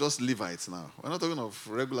talking of just Levites now. We're not talking of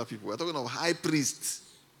regular people. We're talking of high priests.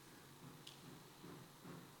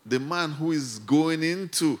 The man who is going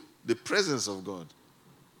into the presence of God.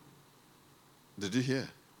 Did you hear?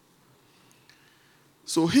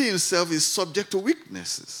 So he himself is subject to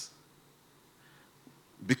weaknesses.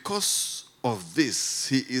 Because of this,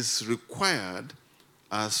 he is required,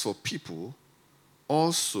 as for people,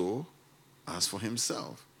 also as for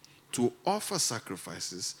himself, to offer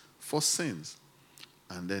sacrifices for sins.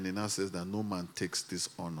 And then he now says that no man takes this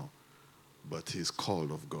honor, but he is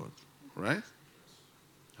called of God. Right?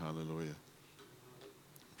 Hallelujah.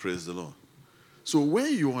 Praise the Lord. So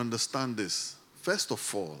when you understand this, first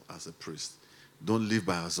of all, as a priest, don't live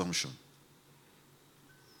by assumption.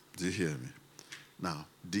 Do you hear me? Now,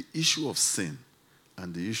 the issue of sin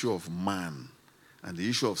and the issue of man and the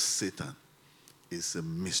issue of Satan is a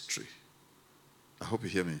mystery. I hope you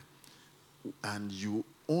hear me. And you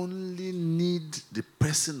only need the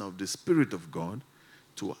person of the Spirit of God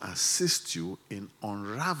to assist you in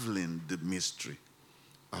unraveling the mystery.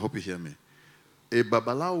 I hope you hear me. A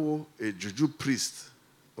babalawo, a juju priest,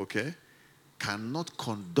 okay, cannot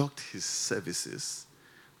conduct his services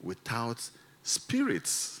without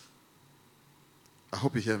spirits. I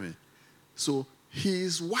hope you hear me. So he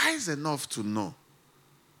is wise enough to know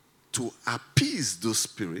to appease those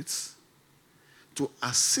spirits, to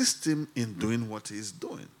assist him in doing what he is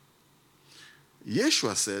doing.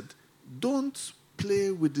 Yeshua said, don't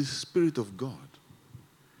play with the Spirit of God.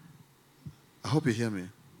 I hope you hear me.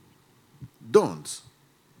 Don't.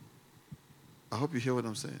 I hope you hear what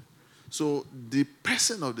I'm saying. So the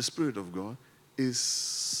person of the Spirit of God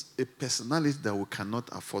is a personality that we cannot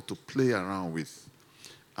afford to play around with.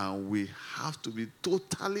 And we have to be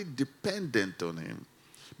totally dependent on him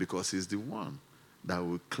because he's the one that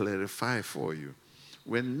will clarify for you.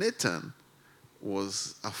 When Nathan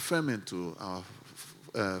was affirming to our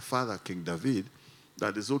father, King David,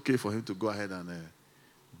 that it's okay for him to go ahead and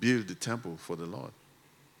build the temple for the Lord,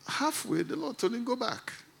 halfway the Lord told him, go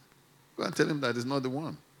back. Go and tell him that he's not the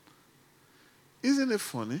one. Isn't it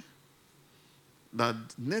funny that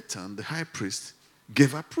Nathan, the high priest,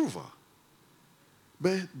 gave approval?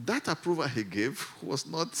 But that approval he gave was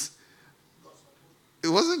not, it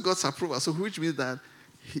wasn't God's approval. So which means that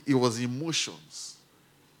it was emotions.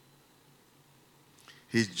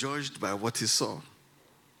 He judged by what he saw.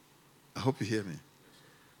 I hope you hear me.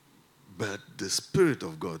 But the Spirit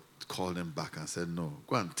of God called him back and said, no,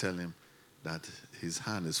 go and tell him that his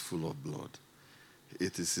hand is full of blood.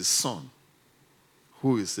 It is his son,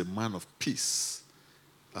 who is a man of peace.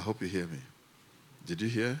 I hope you hear me. Did you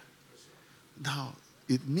hear? Now,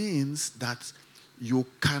 it means that you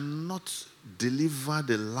cannot deliver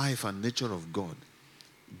the life and nature of God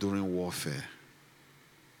during warfare.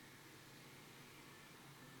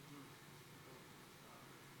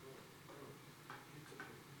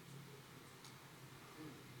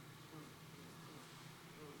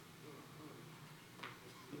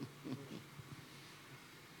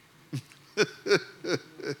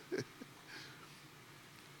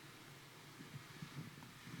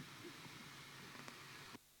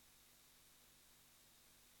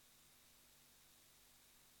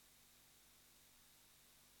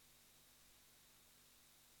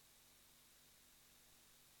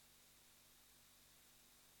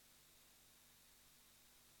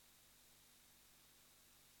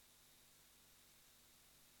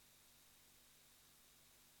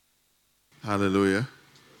 Hallelujah.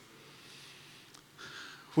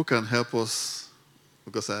 Who can help us?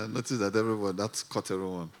 Because I noticed that everyone, that's caught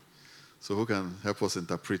everyone. So who can help us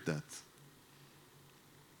interpret that?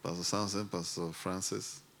 Pastor Samson, Pastor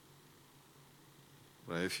Francis,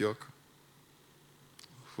 Raif who? So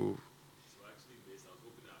actually, based, I was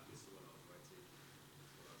hoping that this is what I was writing.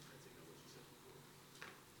 What I was writing and what you said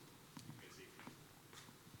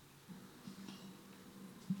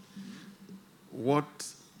before.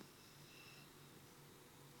 What?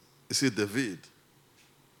 You see, David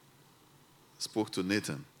spoke to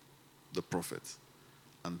Nathan, the prophet,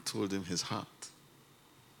 and told him his heart,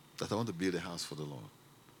 that I want to build a house for the Lord.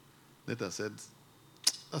 Nathan said,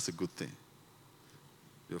 that's a good thing.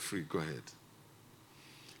 You're free, go ahead.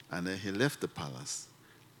 And then he left the palace.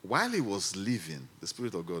 While he was leaving, the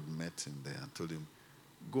Spirit of God met him there and told him,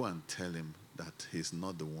 go and tell him that he's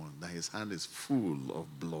not the one, that his hand is full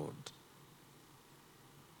of blood.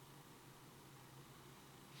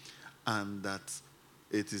 And that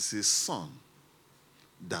it is his son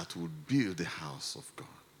that would build the house of God.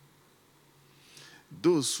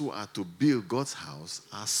 Those who are to build God's house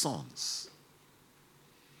are sons.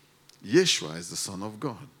 Yeshua is the Son of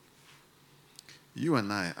God. You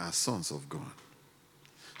and I are sons of God.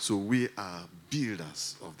 So we are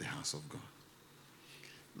builders of the house of God.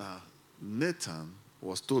 Now, Nathan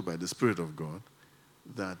was told by the Spirit of God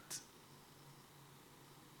that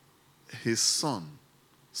his son,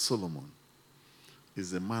 Solomon,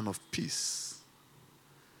 is a man of peace.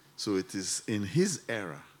 So it is in his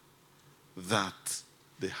era that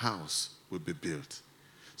the house will be built.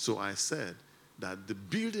 So I said that the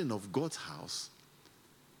building of God's house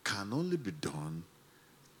can only be done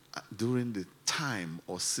during the time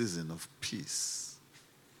or season of peace.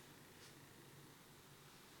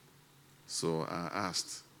 So I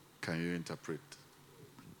asked, can you interpret?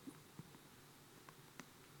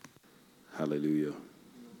 Hallelujah.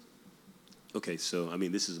 Okay, so, I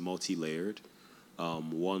mean, this is multi-layered.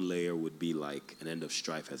 One layer would be like an end of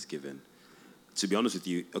strife has given. To be honest with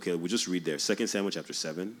you, okay, we'll just read there. 2 Samuel chapter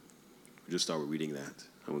 7. We'll just start with reading that.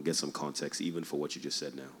 And we'll get some context even for what you just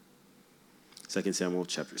said now. 2 Samuel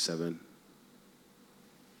chapter 7.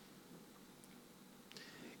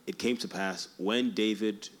 It came to pass when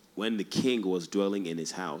the king was dwelling in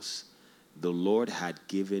his house, the Lord had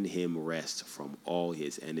given him rest from all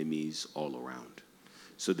his enemies all around.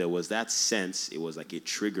 So there was that sense, it was like a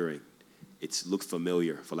triggering. It looked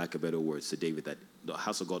familiar, for lack of better words, to David, that the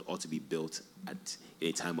house of God ought to be built at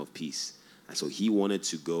a time of peace. And so he wanted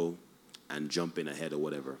to go and jump in ahead or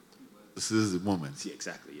whatever. This is the moment. See,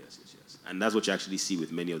 exactly, yes. And that's what you actually see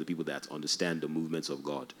with many of the people that understand the movements of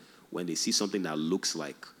God. When they see something that looks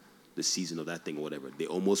like the season of that thing or whatever, they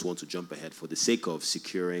almost want to jump ahead for the sake of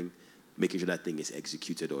securing, making sure that thing is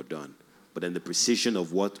executed or done. But then the precision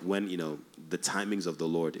of when the timings of the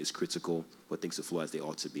Lord is critical for things to flow as they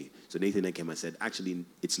ought to be. So Nathan then came and said, actually,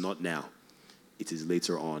 it's not now. it is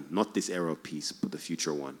later on, not this era of peace, but the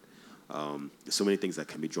future one. There's so many things that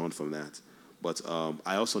can be drawn from that. But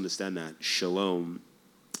I also understand that shalom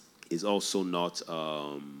is also not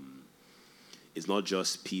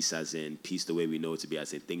just peace as in peace the way we know it to be,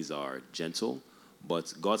 as in things are gentle,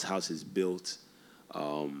 but God's house is built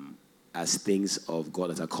as things of God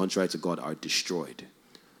that are contrary to God are destroyed.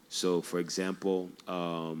 So, for example,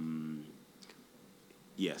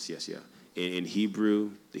 in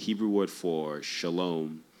Hebrew, the Hebrew word for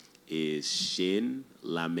shalom is shin,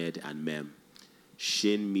 lamed, and mem.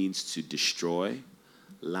 Shin means to destroy.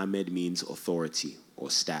 Lamed means authority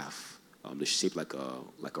or staff. They're shaped like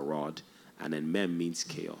a rod. And then mem means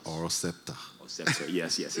chaos. Or scepter. Or scepter,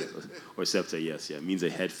 yes. Or scepter, yes. It means a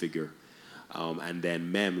head figure. And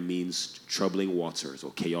then mem means troubling waters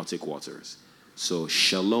or chaotic waters. So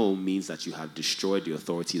shalom means that you have destroyed the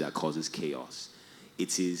authority that causes chaos.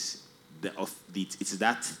 It is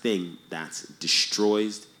that thing that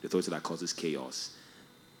destroys the authority that causes chaos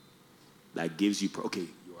that gives you. Okay,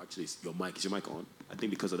 is your mic on? I think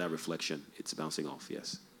because of that reflection, it's bouncing off.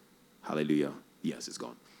 Yes, hallelujah. Yes, it's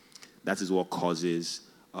gone. That is what causes.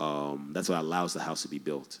 That's what allows the house to be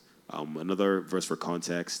built. Another verse for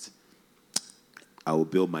context: I will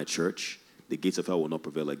build my church; the gates of hell will not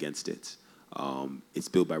prevail against it. It's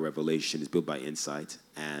built by revelation, it's built by insight,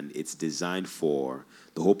 and it's designed for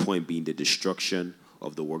the whole point being the destruction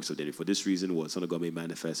of the works of the enemy. For this reason was Son of God made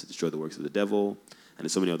manifest to destroy the works of the devil, and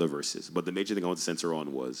there's so many other verses. But the major thing I want to center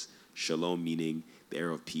on was shalom, meaning the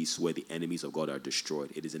era of peace where the enemies of God are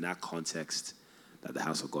destroyed. It is in that context that the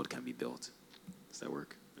house of God can be built. Does that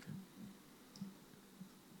work? Okay.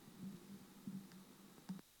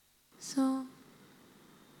 So,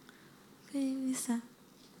 okay, Lisa.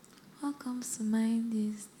 What comes to mind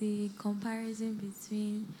is the comparison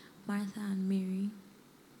between Martha and Mary.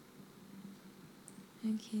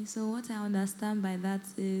 Okay, so what I understand by that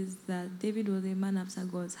is that David was a man after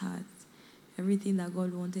God's heart. Everything that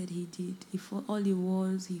God wanted, he did. He fought the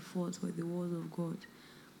wars with the wars of God.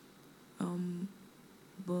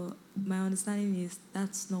 But my understanding is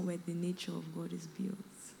that's not where the nature of God is built.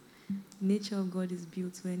 The nature of God is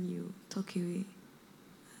built when you talk away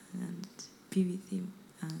and be with him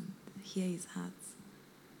and hear his heart.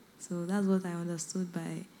 So that's what I understood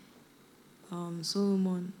by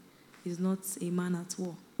Solomon is not a man at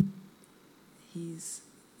war.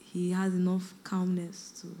 He has enough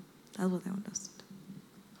calmness to. That's what I understood.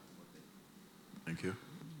 Thank you.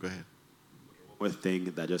 Go ahead. One more thing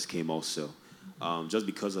that just came also, just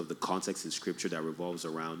because of the context in Scripture that revolves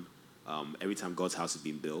around every time God's house is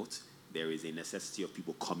being built, there is a necessity of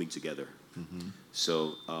people coming together. Mm-hmm.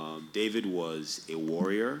 So David was a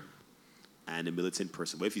warrior and a militant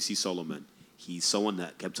person. But if you see Solomon, he's someone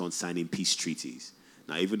that kept on signing peace treaties.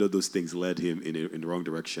 Now, even though those things led him in the wrong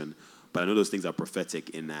direction, but I know those things are prophetic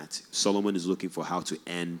in that Solomon is looking for how to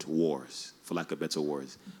end wars, for lack of better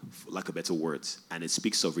words, and it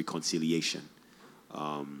speaks of reconciliation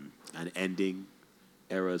and ending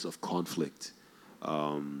eras of conflict.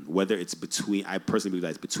 Whether it's between, I personally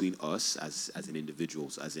believe that it's between us as in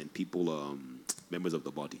individuals, as in people, members of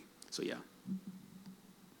the body. So yeah.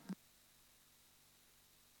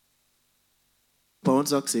 I want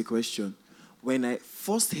to ask a question. When I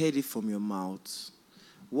first heard it from your mouth,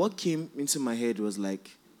 what came into my head was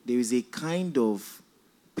like, there is a kind of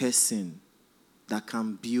person that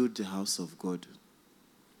can build the house of God.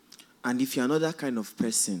 And if you're not that kind of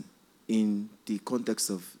person in the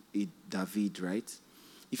context of David, right?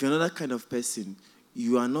 If you're not that kind of person,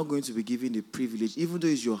 you are not going to be given the privilege, even though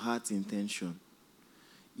it's your heart's intention.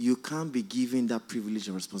 You can't be given that privilege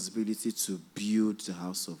and responsibility to build the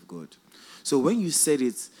house of God. So when you said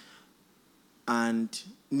it, and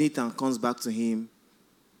Nathan comes back to him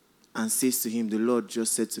and says to him, the Lord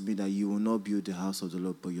just said to me that you will not build the house of the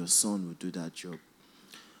Lord, but your son will do that job.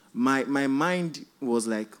 My mind was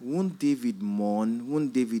like, won't David mourn?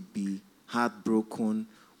 Won't David be heartbroken?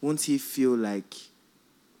 Won't he feel like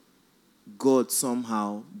God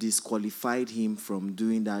somehow disqualified him from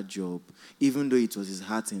doing that job, even though it was his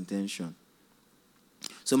heart's intention?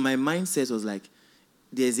 So my mindset was like,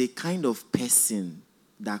 there's a kind of person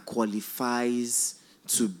that qualifies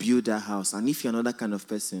to build that house. And if you're not that kind of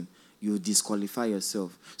person, you disqualify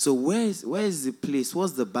yourself. So where is the place?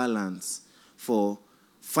 What's the balance for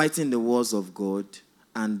fighting the wars of God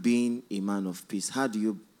and being a man of peace? How do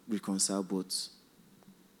you reconcile both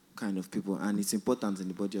kind of people? And it's important in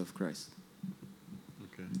the body of Christ.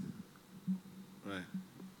 Okay. Right.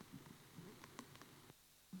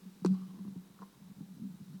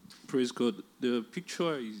 Praise God. The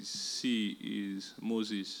picture I see is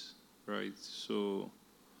Moses, right? So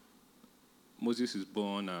Moses is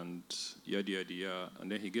born and yada yada yada,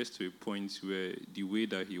 and then he gets to a point where the way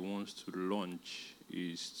that he wants to launch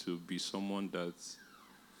is to be someone that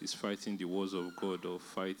is fighting the wars of God or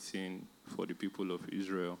fighting for the people of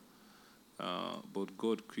Israel. But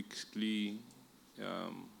God quickly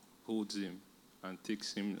holds him and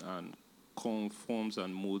takes him and conforms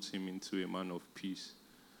and molds him into a man of peace.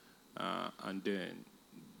 And then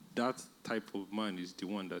that type of man is the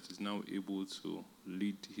one that is now able to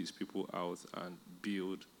lead his people out and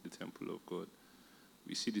build the temple of God.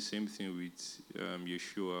 We see the same thing with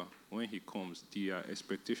Yeshua. When he comes, the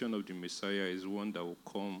expectation of the Messiah is one that will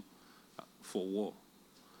come for war.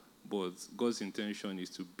 But God's intention is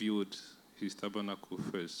to build his tabernacle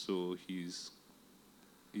first. So he's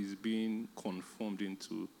being conformed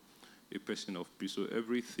into a person of peace. So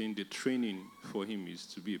everything, the training for him is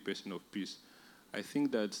to be a person of peace. I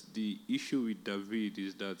think that the issue with David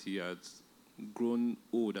is that he had grown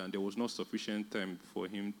old and there was not sufficient time for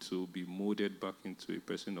him to be molded back into a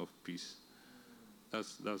person of peace.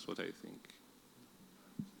 That's what I think.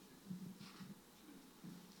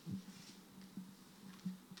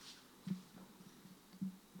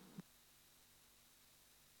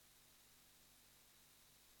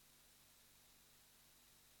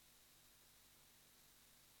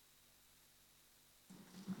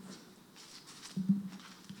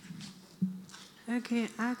 Okay,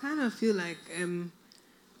 I kind of feel like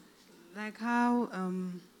how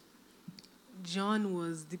John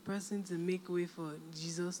was the person to make way for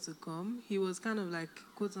Jesus to come. He was kind of like,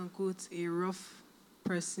 quote unquote, a rough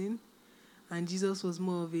person, and Jesus was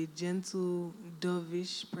more of a gentle,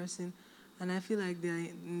 dovish person. And I feel like they're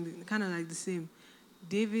kind of like the same.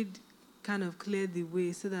 David kind of cleared the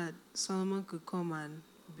way so that Solomon could come and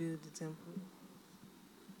build the temple.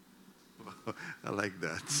 I like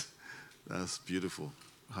that. That's beautiful.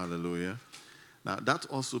 Hallelujah. Now, that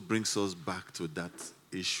also brings us back to that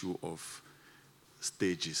issue of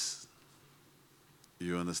stages.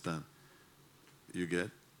 You understand? You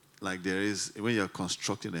get? Like there is, when you're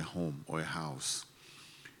constructing a home or a house,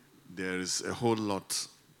 there is a whole lot,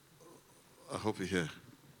 I hope you hear,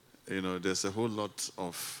 there's a whole lot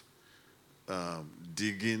of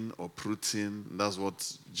digging or pruning. That's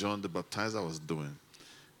what John the Baptizer was doing.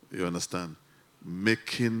 You understand?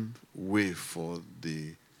 Making way for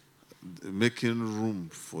making room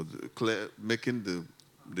for making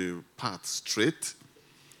the path straight,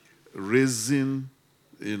 raising,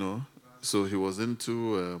 so he was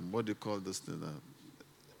into, what do you call this thing?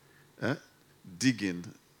 Digging.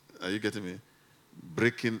 Are you getting me?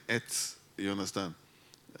 Breaking earth, you understand?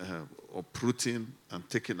 Or pruning and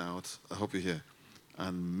taking out, I hope you hear,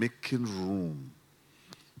 and making room.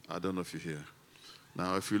 I don't know if you hear.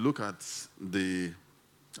 Now, if you look at and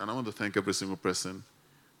I want to thank every single person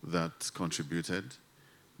that contributed,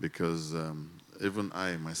 because even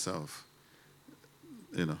I myself,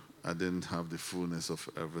 I didn't have the fullness of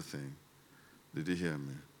everything. Did you hear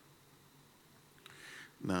me?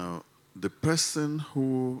 Now, the person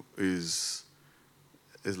who is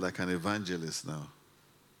like an evangelist now.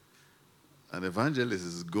 An evangelist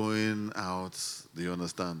is going out, do you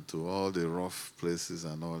understand, to all the rough places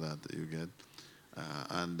and all that you get.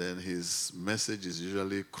 And then his message is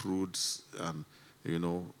usually crude and,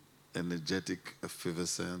 energetic,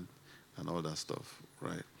 effervescent, and all that stuff,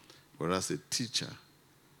 right? Whereas a teacher,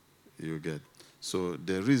 you get. So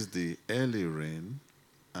there is the early rain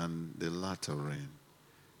and the latter rain.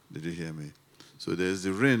 Did you hear me? So there's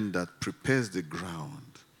the rain that prepares the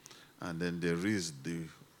ground, and then there is the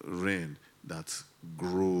rain that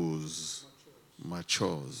grows,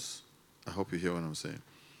 matures. I hope you hear what I'm saying.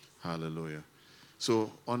 Hallelujah.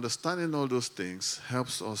 So understanding all those things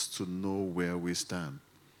helps us to know where we stand.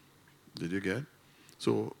 Did you get?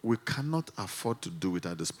 So we cannot afford to do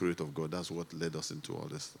without the Spirit of God. That's what led us into all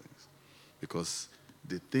these things. Because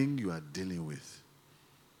the thing you are dealing with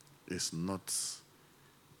is not,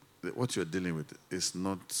 what you're dealing with is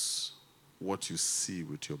not what you see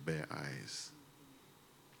with your bare eyes.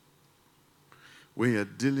 When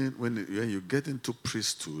you get into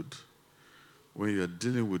priesthood, when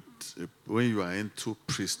you are into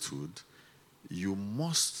priesthood, you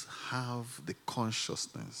must have the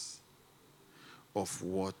consciousness of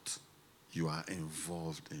what you are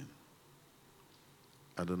involved in.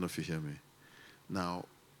 I don't know if you hear me. Now,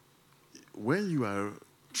 when you are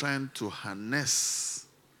trying to harness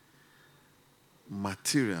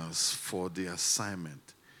materials for the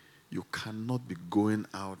assignment, you cannot be going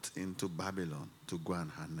out into Babylon to go and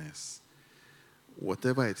harness.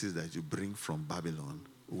 Whatever it is that you bring from Babylon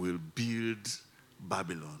will build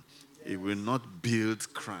Babylon. It will not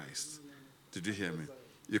build Christ. Did you hear me?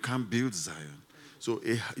 You can't build Zion. So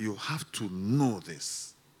you have to know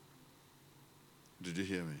this. Did you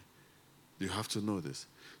hear me? You have to know this.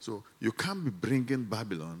 So you can't be bringing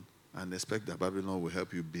Babylon and expect that Babylon will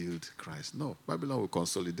help you build Christ. No, Babylon will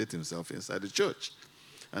consolidate himself inside the church.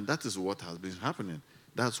 And that is what has been happening.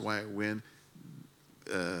 That's why when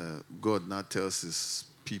God now tells his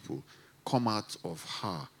people, come out of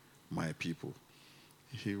her, my people,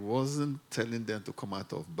 he wasn't telling them to come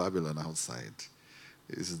out of Babylon outside.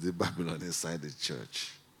 It's the Babylon inside the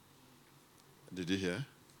church. Did you hear?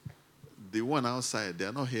 The one outside, they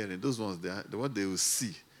are not hearing. Those ones, what they will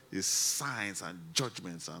see is signs and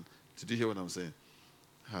judgments. And did you hear what I'm saying?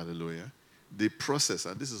 Hallelujah. The process,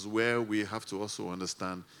 and this is where we have to also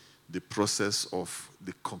understand the process of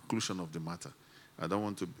the conclusion of the matter. I don't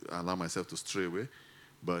want to allow myself to stray away,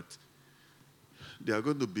 but there are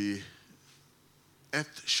going to be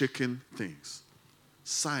earth-shaking things,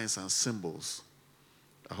 signs and symbols.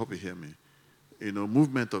 I hope you hear me.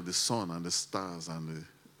 Movement of the sun and the stars and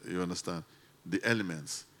you understand, the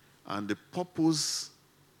elements. And the purpose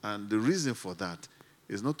and the reason for that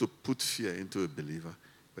is not to put fear into a believer,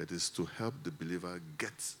 but is to help the believer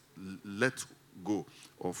let go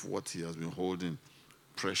of what he has been holding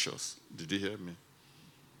precious. Did you hear me?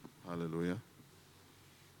 Hallelujah.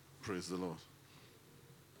 Praise the Lord.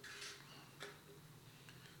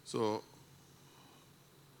 So,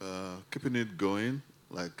 keeping it going,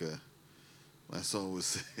 like my son would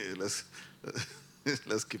say,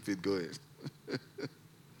 let's keep it going.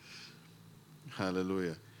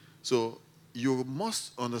 Hallelujah. So, you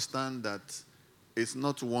must understand that it's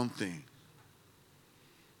not one thing.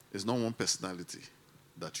 It's not one personality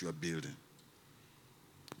that you are building.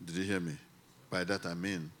 Did you hear me? By that I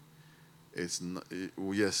mean, it's not,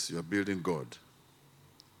 yes, you are building God.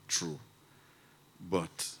 True.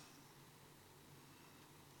 But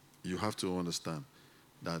you have to understand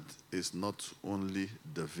that it's not only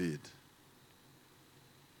David.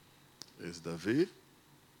 It's David,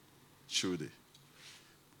 Chudi,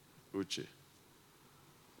 Uche,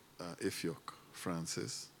 Ifiok,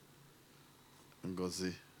 Francis,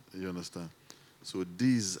 Ngozi. You understand? So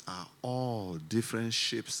these are all different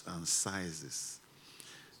shapes and sizes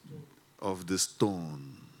of the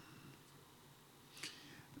stone.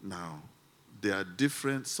 Now, they are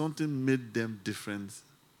different. Something made them different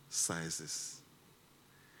sizes.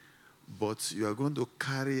 But you are going to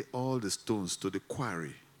carry all the stones to the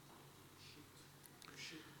quarry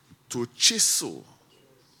to chisel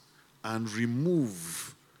and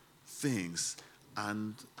remove things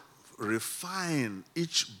and refine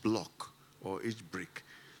each block or each brick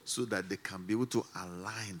so that they can be able to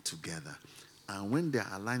align together. And when they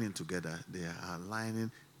are aligning together, they are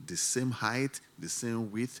aligning the same height, the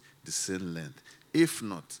same width, the same length. If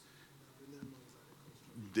not,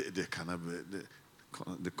 they cannot be,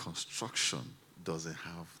 the construction doesn't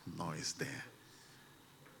have noise there.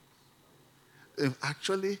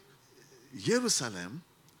 Actually, Jerusalem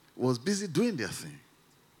was busy doing their thing.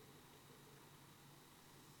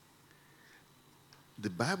 The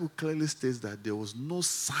Bible clearly states that there was no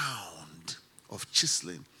sound of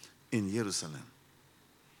chiseling in Jerusalem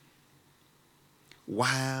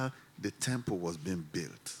while the temple was being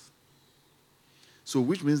built. So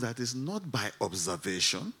which means that it's not by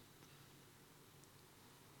observation.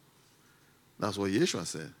 That's what Yeshua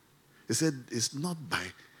said. He said it's not by,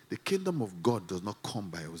 the kingdom of God does not come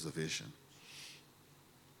by observation.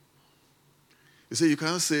 He said you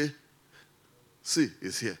can't say, see,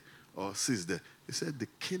 it's here, or see, it's there. He said the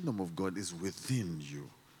kingdom of God is within you.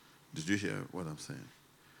 Did you hear what I'm saying?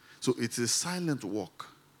 So it's a silent walk.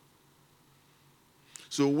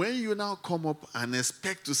 So when you now come up and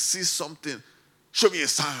expect to see something, show me a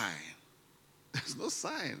sign. There's no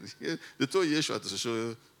sign. They told Yeshua to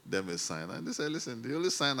show them a sign. And they said, listen, the only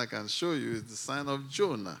sign I can show you is the sign of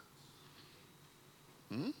Jonah.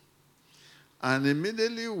 And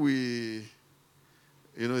immediately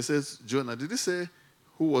it says Jonah. Did he say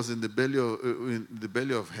who was in the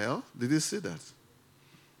belly of hell? Did he say that?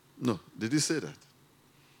 No. Did he say that?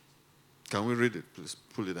 Can we read it? Please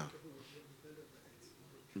pull it out.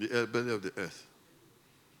 The belly of the earth.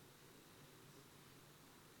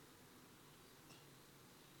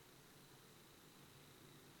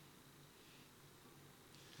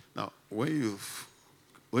 Now, when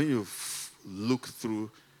you look through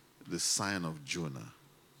the sign of Jonah,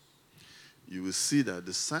 you will see that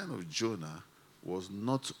the sign of Jonah was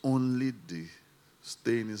not only the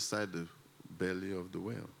staying inside the belly of the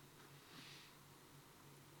whale.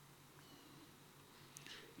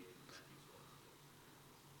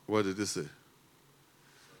 What did it say? As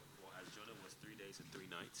Jonah was 3 days and 3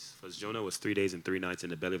 nights. For as Jonah was 3 days and 3 nights in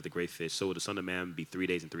the belly of the great fish, so will the Son of Man be 3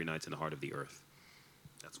 days and 3 nights in the heart of the earth.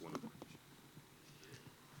 That's one of them.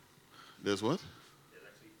 There's what? There's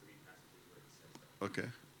actually 3 passages where it says that. Okay.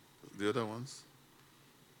 The other ones?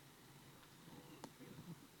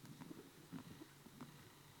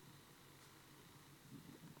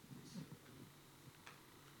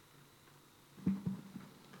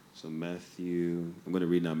 So Matthew, I'm going to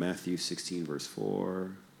read now Matthew 16, verse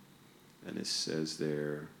 4. And it says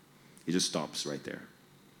there, he just stops right there.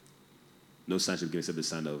 No sign shall be given except the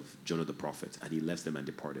sign of Jonah the prophet. And he left them and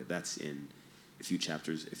departed. That's in a few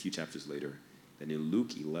chapters later. Then in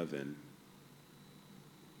Luke 11,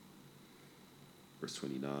 verse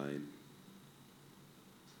 29,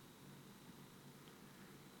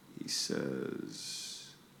 he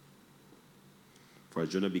says, for as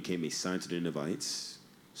Jonah became a sign to the Ninevites,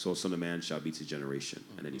 so Son of Man shall be to generation.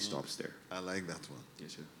 And then he stops there. I like that one.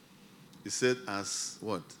 Yes, sir. He said, as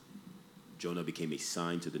what? Jonah became a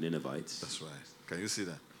sign to the Ninevites. That's right. Can you see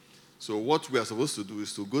that? So what we are supposed to do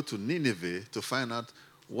is to go to Nineveh to find out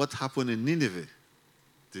what happened in Nineveh.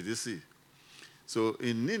 Did you see? So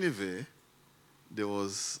in Nineveh, there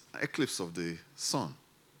was an eclipse of the sun.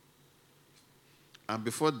 And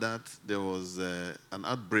before that, there was an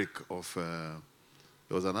outbreak of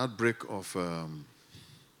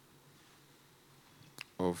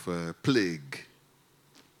plague.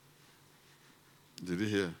 Did you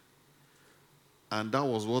hear? And that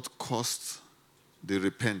was what caused the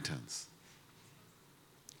repentance.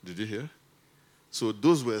 Did you hear? So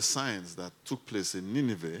those were signs that took place in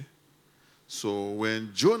Nineveh. So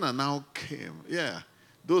when Jonah now came,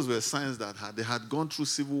 those were signs that they had gone through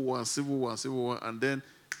civil war, and then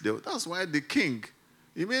that's why the king,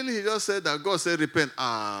 immediately he just said that God said repent.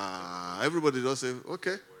 Everybody just said,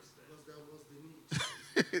 okay.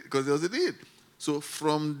 Because there was a need. So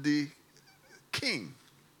from the king,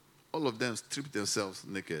 all of them stripped themselves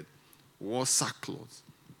naked, wore sackcloth,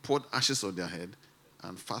 poured ashes on their head,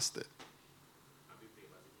 and fasted.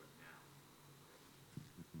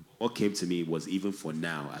 What came to me was even for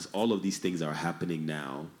now, as all of these things are happening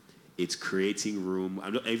now, it's creating room.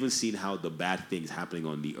 I'm not even seeing how the bad things happening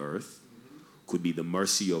on the earth could be the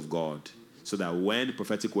mercy of God. So that when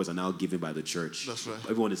prophetic words are now given by the church, that's right,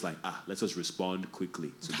 everyone is like, let's just respond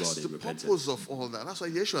quickly to God in repentance. That's the purpose of all that. That's why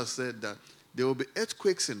Yeshua said that there will be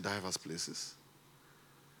earthquakes in diverse places.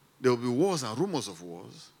 There will be wars and rumors of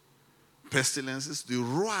wars, pestilences, the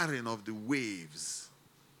roaring of the waves.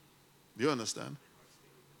 Do you understand?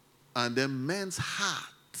 And then men's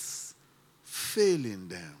hearts failing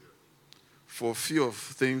them for fear of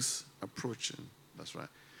things approaching. That's right.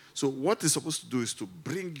 So what it's supposed to do is to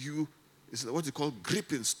bring you, it's what you call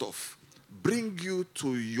gripping stuff. Bring you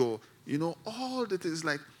to your, all the things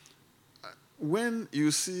like when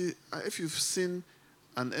you see, if you've seen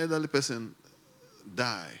an elderly person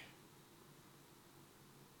die,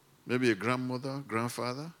 maybe a grandmother,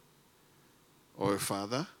 grandfather, or a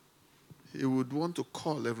father, he would want to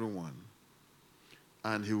call everyone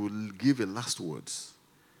and he will give a last words.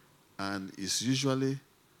 And it's usually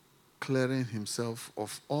clearing himself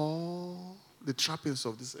of all the trappings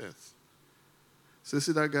of this earth. So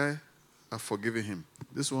see that guy? I've forgiven him.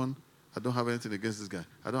 This one, I don't have anything against this guy.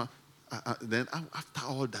 Then after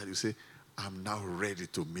all that, you say, I'm now ready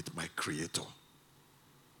to meet my Creator.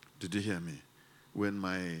 Did you hear me? When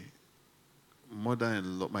my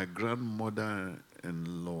mother-in-law, my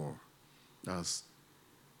grandmother-in-law, that's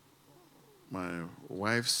my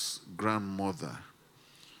wife's grandmother,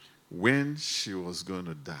 when she was going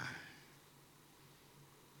to die,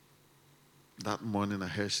 that morning I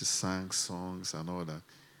heard she sang songs and all that.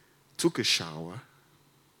 Took a shower.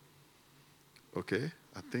 Okay?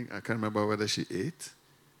 I can't remember whether she ate,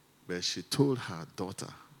 but she told her daughter,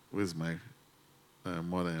 who is my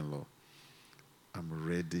mother-in-law, I'm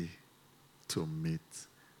ready to meet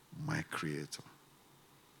my Creator.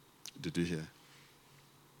 Did you hear?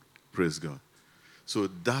 Praise God. So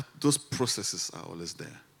those processes are always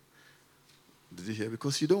there. Did you hear?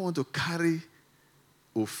 Because you don't want to carry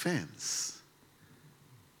offense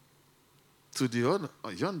to the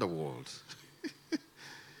yonder world.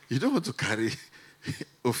 You don't want to carry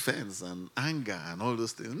offense and anger and all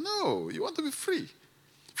those things. No, you want to be free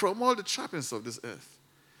from all the trappings of this earth.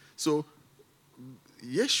 So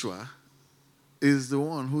Yeshua is the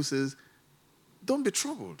one who says, don't be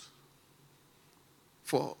troubled,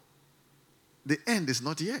 for the end is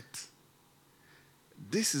not yet.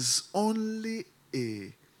 This is only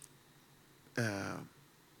a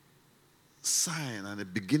sign and a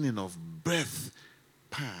beginning of birth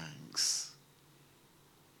pangs.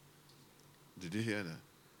 Did you hear that?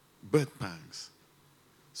 Birth pangs.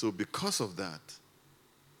 So because of that,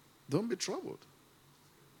 don't be troubled.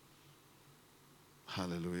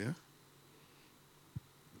 Hallelujah.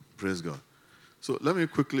 Praise God. So let me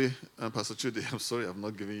quickly, Pastor Chudy, I'm sorry I'm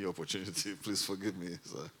not giving you opportunity. Please forgive me.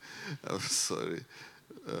 I'm sorry.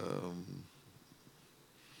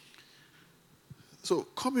 So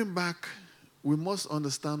coming back, we must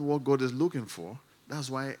understand what God is looking for.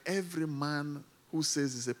 That's why every man who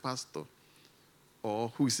says he's a pastor or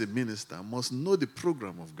who is a minister must know the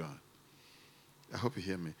program of God. I hope you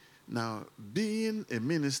hear me. Now, being a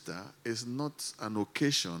minister is not an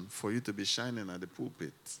occasion for you to be shining at the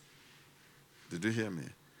pulpit. Did you hear me?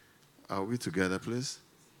 Are we together, please?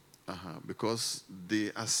 Because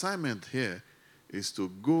the assignment here is to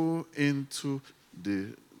go into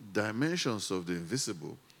the dimensions of the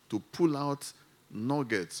invisible to pull out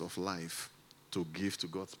nuggets of life to give to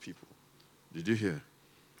God's people. Did you hear?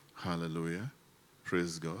 Hallelujah.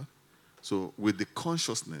 Praise God. So with the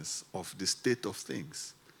consciousness of the state of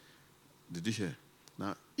things. Did you hear?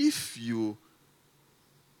 Now, if you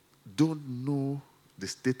don't know the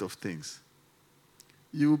state of things,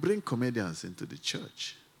 you will bring comedians into the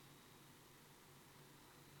church.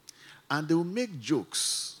 And they will make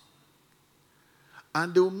jokes.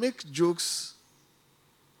 And they will make jokes,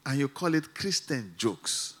 and you call it Christian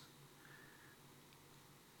jokes.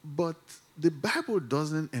 But the Bible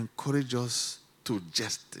doesn't encourage us to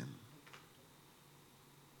jesting.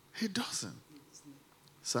 It doesn't.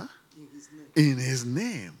 Sir? In his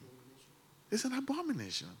name. It's an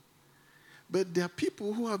abomination. But there are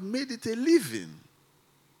people who have made it a living,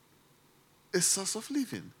 a source of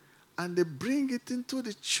living. And they bring it into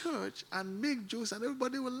the church and make jokes and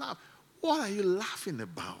everybody will laugh. What are you laughing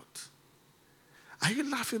about? Are you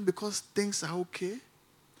laughing because things are okay?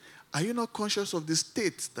 Are you not conscious of the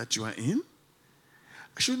state that you are in?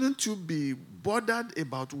 Shouldn't you be bothered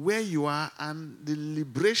about where you are and the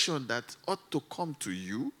liberation that ought to come to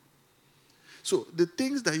you? So the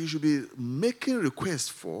things that you should be making requests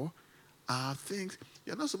for are things,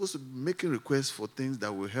 you're not supposed to be making requests for things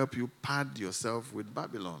that will help you pad yourself with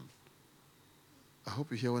Babylon. I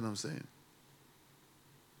hope you hear what I'm saying.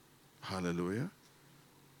 Hallelujah.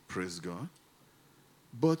 Praise God.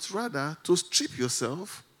 But rather to strip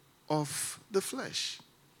yourself of the flesh.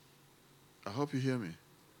 I hope you hear me.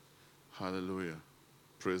 Hallelujah.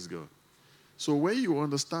 Praise God. So when you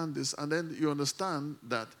understand this, and then you understand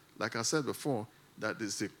that, like I said before, that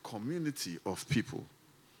is a community of people.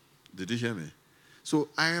 Did you hear me? So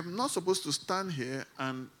I am not supposed to stand here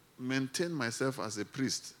and maintain myself as a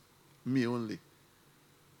priest, me only.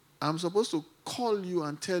 I'm supposed to call you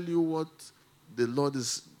and tell you what the Lord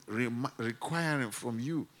is requiring from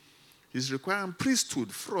you. He's requiring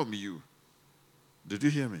priesthood from you. Did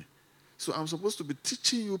you hear me? So I'm supposed to be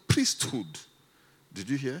teaching you priesthood. Did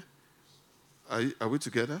you hear? Are we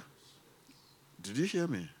together? Did you hear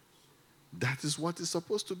me? That is what it's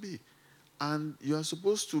supposed to be. And you are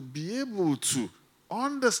supposed to be able to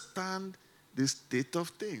understand the state of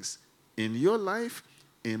things in your life,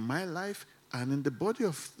 in my life, and in the body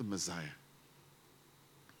of the Messiah.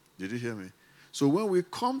 Did you hear me? So when we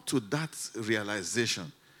come to that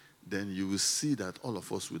realization, then you will see that all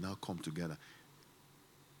of us will now come together.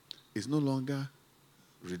 It's no longer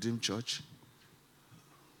Redeemed Church,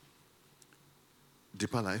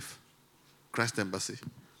 Deeper Life, Christ Embassy,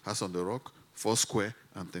 House on the Rock, Foursquare,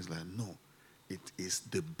 and things like that. No, it is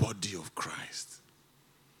the body of Christ.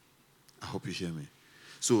 I hope you hear me.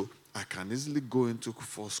 So I can easily go into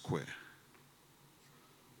Foursquare.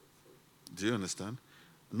 Do you understand?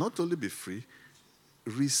 Not only be free,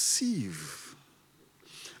 receive.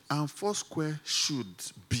 And Foursquare should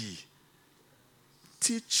be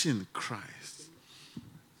teaching Christ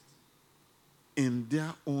in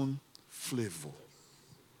their own flavor.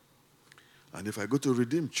 And if I go to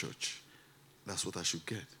Redeemed Church, that's what I should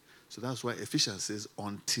get. So that's why Ephesians says,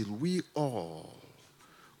 until we all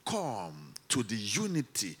come to the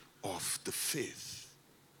unity of the faith.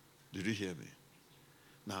 Did you hear me?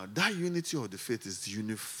 Now, that unity of the faith is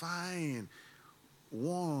unifying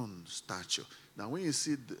one stature. Now, when you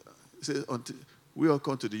see, it says, until we all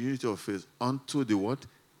come to the unity of faith, unto the what?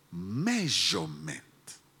 Measurement.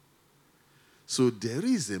 So there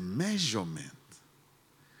is a measurement,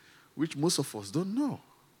 which most of us don't know.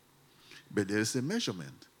 But there is a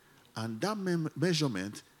measurement. And that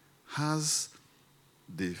measurement has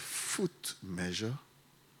the foot measure,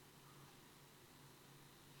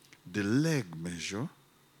 the leg measure,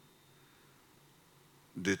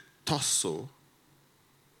 the torso,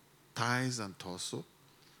 thighs and torso,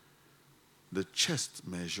 the chest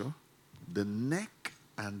measure, the neck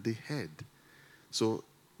and the head. So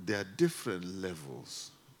there are different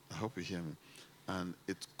levels. I hope you hear me. And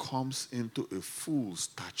it comes into a full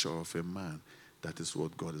stature of a man. That is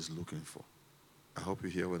what God is looking for. I hope you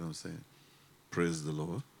hear what I'm saying. Praise the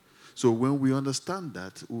Lord. So when we understand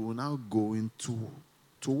that, we will now go into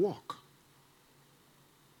to work.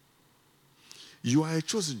 You are a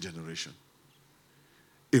chosen generation,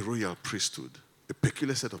 a royal priesthood, a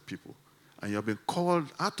peculiar set of people, and you have been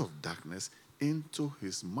called out of darkness into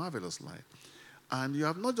his marvelous light. And you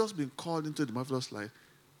have not just been called into the marvelous light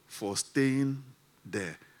for staying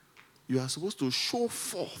there. You are supposed to show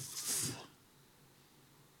forth.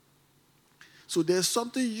 So there's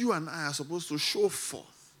something you and I are supposed to show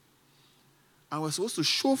forth. And we're supposed to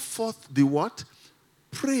show forth the what?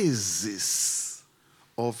 Praises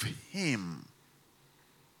of him.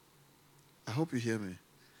 I hope you hear me.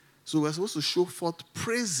 So we're supposed to show forth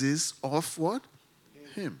praises of what?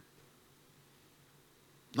 Him.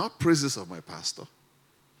 Not praises of my pastor.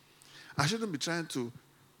 I shouldn't be trying to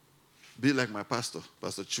be like my pastor,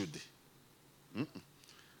 Pastor Chudi.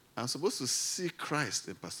 I'm supposed to see Christ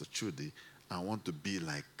in Pastor Chudi and want to be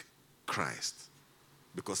like Christ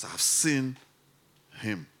because I've seen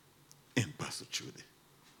him in Pastor Chudi.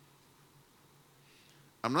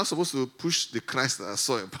 I'm not supposed to push the Christ that I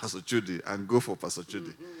saw in Pastor Chudi and go for Pastor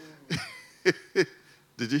Chudi.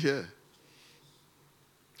 Did you hear?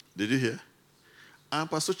 Did you hear? And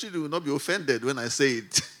Pastor Chidi will not be offended when I say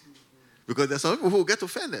it. Because there are some people who get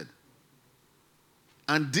offended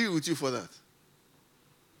and deal with you for that.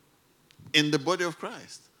 In the body of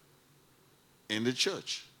Christ. In the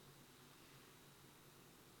church.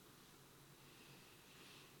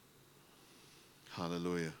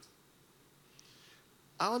 Hallelujah.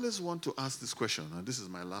 I always want to ask this question, and this is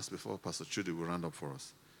my last before Pastor Chudi will round up for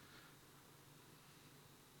us.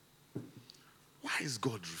 Why is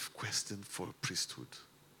God requesting for a priesthood?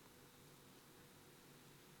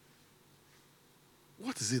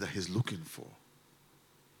 What is it that he's looking for?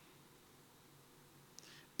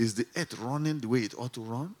 Is the earth running the way it ought to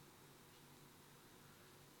run?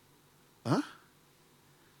 Huh?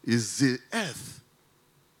 Is the earth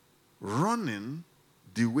running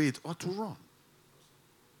the way it ought to run?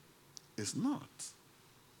 It's not.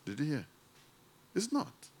 Did you hear? It's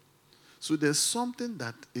not. So there's something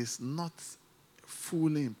that is not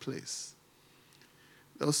fully in place.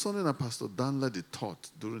 There was something that Pastor Danladi taught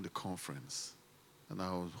during the conference, and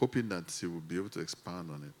I was hoping that he would be able to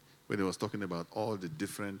expand on it when he was talking about all the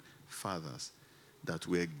different fathers that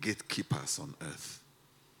were gatekeepers on earth.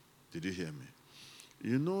 Did you hear me?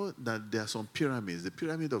 You know that there are some pyramids, the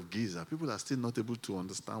pyramid of Giza, people are still not able to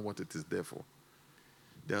understand what it is there for.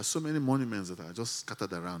 There are so many monuments that are just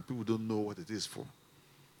scattered around. People don't know what it is for.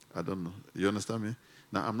 I don't know. You understand me?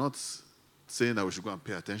 Now, I'm not saying that we should go and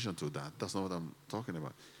pay attention to that. That's not what I'm talking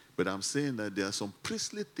about. But I'm saying that there are some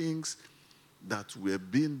priestly things that were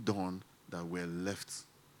being done that were left.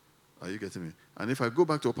 Are you getting me? And if I go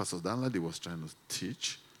back to what Pastor Danladi was trying to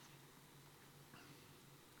teach,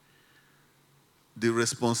 the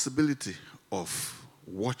responsibility of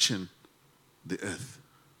watching the earth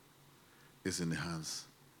is in the hands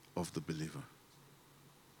of the believer.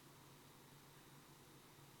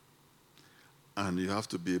 And you have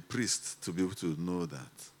to be a priest to be able to know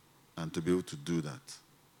that and to be able to do that.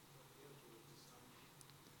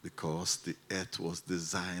 Because the earth was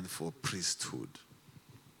designed for priesthood.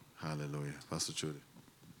 Hallelujah. Pastor Chudi.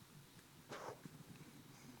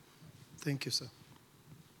 Thank you, sir.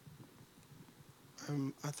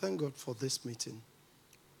 I thank God for this meeting,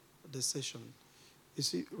 this session. You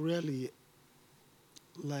see, really,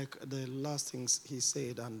 like the last things he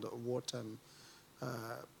said and what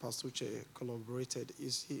Pastor Uche collaborated, you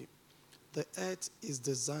see, the earth is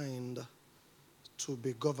designed to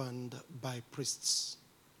be governed by priests.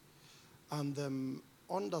 And the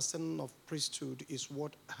understanding of priesthood is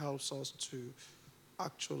what helps us to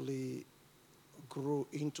actually grow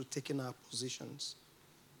into taking our positions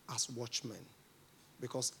as watchmen.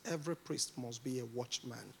 Because every priest must be a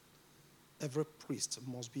watchman. Every priest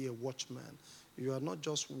must be a watchman. You are not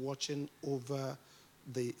just watching over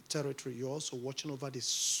the territory, you're also watching over the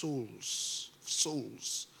souls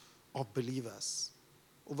of believers.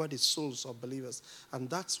 Over the souls of believers. And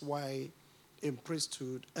that's why in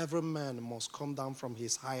priesthood, every man must come down from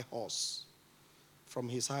his high horse. From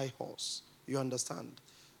his high horse. You understand?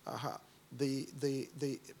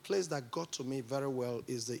 The place that got to me very well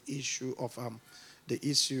is the issue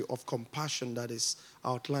of compassion that is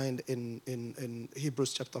outlined in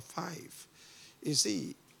Hebrews chapter 5. You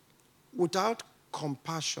see, without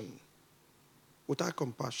compassion,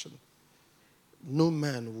 no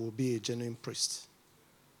man will be a genuine priest.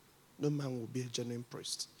 No man will be a genuine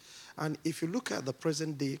priest. And if you look at the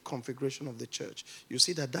present day configuration of the church, you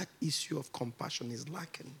see that issue of compassion is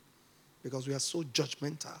lacking because we are so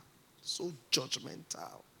judgmental. So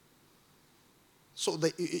judgmental. So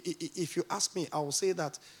if you ask me, I will say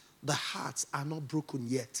that the hearts are not broken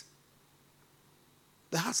yet.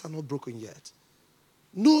 The hearts are not broken yet.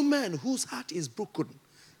 No man whose heart is broken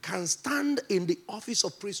can stand in the office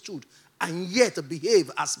of priesthood and yet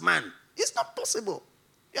behave as man. It's not possible.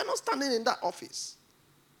 You're not standing in that office.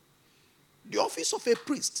 The office of a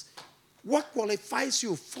priest, what qualifies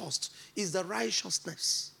you first is the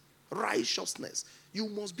righteousness. Righteousness. You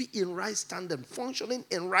must be in right standing, functioning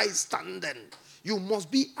in right standing. You must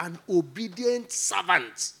be an obedient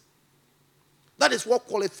servant. That is what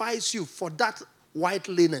qualifies you for that white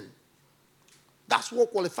linen. That's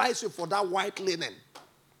what qualifies you for that white linen.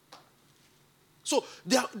 So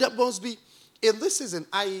there must be, in this season,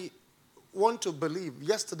 I want to believe,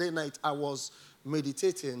 yesterday night I was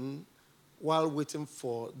meditating while waiting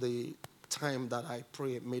for the time that I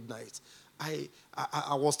pray at midnight. I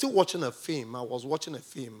was still watching a film. I was watching a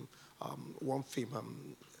film, one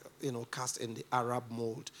film, cast in the Arab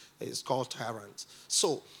mode. It's called Tyrant.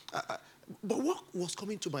 So, but what was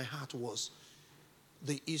coming to my heart was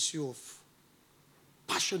the issue of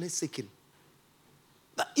passionate seeking.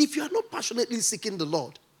 That if you are not passionately seeking the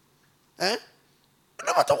Lord, no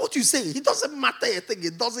matter what you say, it doesn't matter a thing.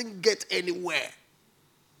 It doesn't get anywhere.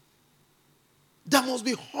 There must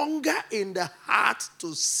be hunger in the heart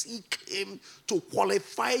to seek him, to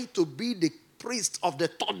qualify to be the priest of the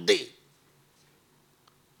third day.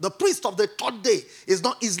 The priest of the third day is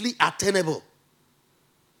not easily attainable.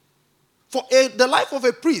 For the life of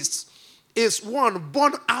a priest is one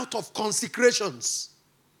born out of consecrations.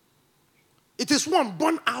 It is one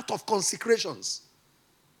born out of consecrations.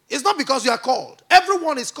 It's not because you are called.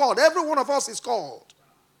 Everyone is called. Every one of us is called.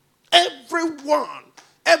 Everyone.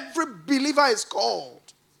 Every believer is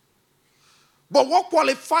called. But what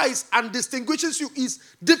qualifies and distinguishes you is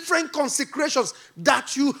different consecrations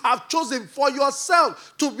that you have chosen for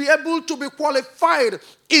yourself to be able to be qualified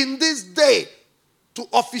in this day to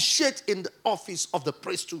officiate in the office of the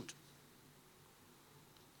priesthood.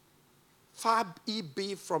 Far it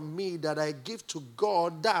be from me that I give to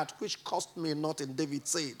God that which cost me not, in David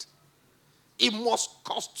said. It must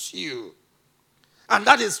cost you. And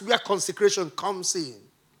that is where consecration comes in.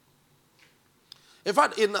 In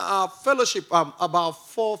fact, in our fellowship about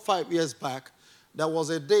 4 or 5 years back, there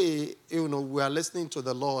was a day, we were listening to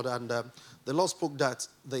the Lord, and the Lord spoke that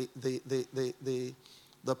the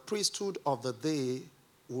priesthood of the day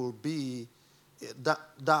will be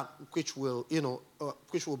that which will be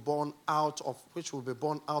born out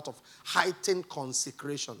of heightened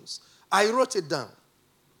consecrations. I wrote it down,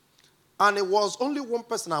 and it was only one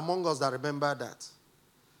person among us that remembered that.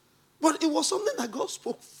 But it was something that God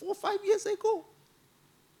spoke 4 or 5 years ago.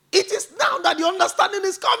 It is now that the understanding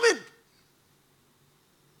is coming.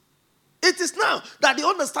 It is now that the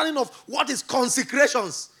understanding of what is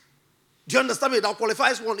consecrations, do you understand me? That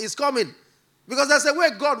qualifies one is coming. Because there's a way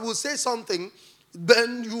God will say something,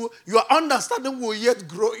 then your understanding will yet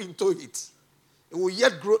grow into it. It will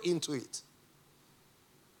yet grow into it.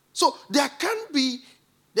 So there can be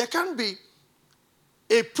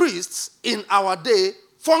a priest in our day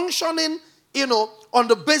functioning, on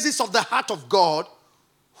the basis of the heart of God,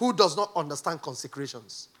 who does not understand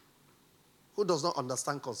consecrations. Who does not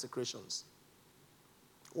understand consecrations?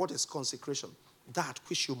 What is consecration? That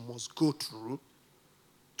which you must go through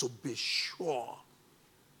to be sure.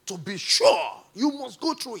 To be sure, you must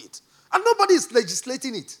go through it. And nobody is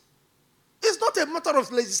legislating it. It's not a matter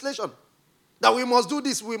of legislation. That we must do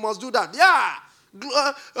this, we must do that. Yeah,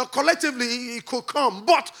 collectively it could come.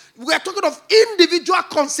 But we are talking of individual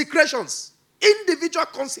consecrations. Individual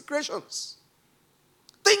consecrations.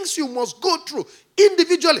 Things you must go through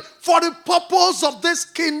individually for the purpose of this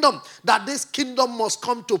kingdom. That this kingdom must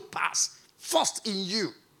come to pass. First in you,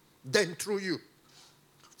 then through you.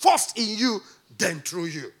 First in you, then through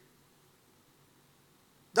you.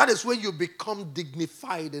 That is when you become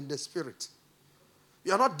dignified in the spirit.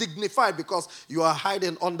 You are not dignified because you are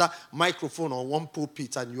hiding under microphone or one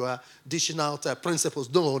pulpit and you are dishing out principles.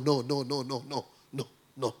 No.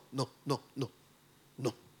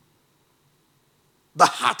 The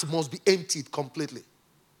heart must be emptied completely.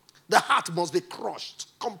 The heart must be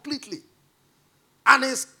crushed completely. And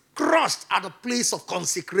it's crushed at the place of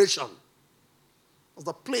consecration. It's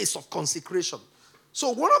the place of consecration.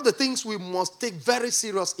 So one of the things we must take very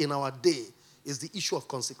serious in our day is the issue of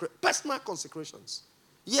personal consecrations.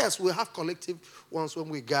 Yes, we have collective ones when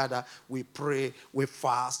we gather, we pray, we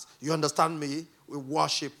fast. You understand me? We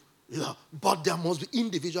worship. But there must be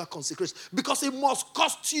individual consecration because it must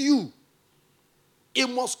cost you. It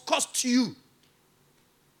must cost you.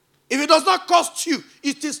 If it does not cost you,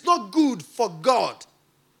 it is not good for God.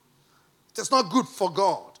 It is not good for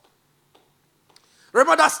God.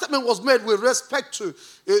 Remember that statement was made with respect to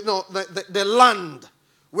the land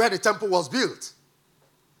where the temple was built.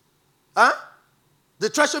 Huh? The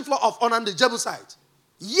threshing floor of Onan the Jebusite.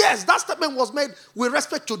 Yes, that statement was made with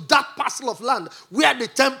respect to that parcel of land where the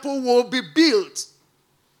temple will be built.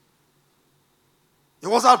 It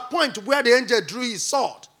was a point where the angel drew his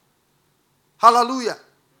sword. Hallelujah.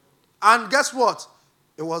 And guess what?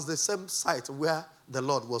 It was the same site where the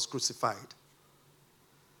Lord was crucified.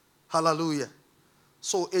 Hallelujah.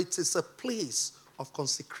 So it is a place of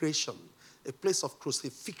consecration. A place of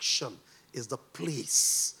crucifixion is the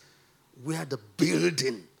place where the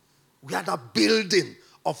building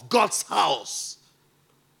of God's house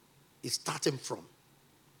is starting from.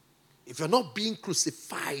 If you're not being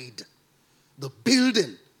crucified, the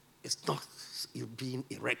building is not being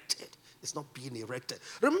erected. It's not being erected.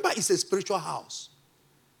 Remember, it's a spiritual house.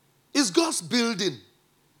 It's God's building.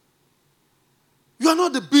 You are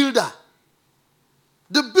not the builder.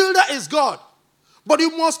 The builder is God. But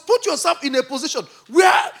you must put yourself in a position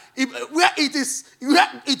where it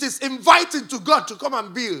is inviting to God to come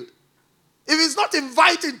and build. If it's not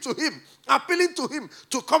inviting to him, appealing to him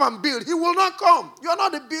to come and build, he will not come. You are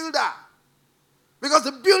not the builder. Because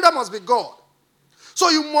the builder must be God. So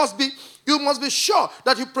you must be sure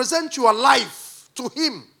that you present your life to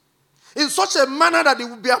him in such a manner that it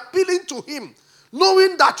will be appealing to him,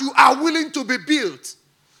 knowing that you are willing to be built.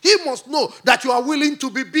 He must know that you are willing to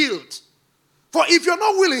be built. For if you're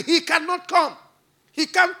not willing, he cannot come. He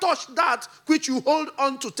can't touch that which you hold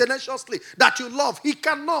on to tenaciously, that you love. He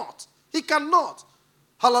cannot. He cannot.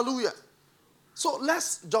 Hallelujah. So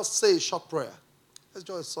let's just say a short prayer. Let's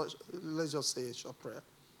just say a short prayer.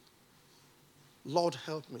 Lord,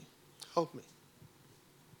 help me. Help me.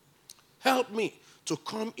 Help me to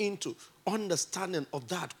come into understanding of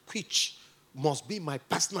that which must be my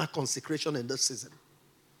personal consecration in this season.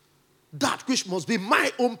 That which must be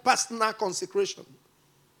my own personal consecration.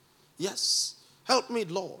 Yes. Help me,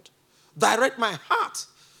 Lord. Direct my heart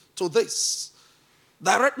to this.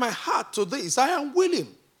 Direct my heart to this. I am willing.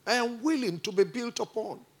 I am willing to be built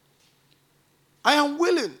upon. I am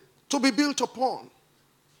willing to be built upon.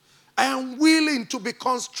 I am willing to be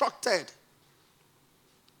constructed.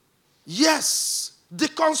 Yes.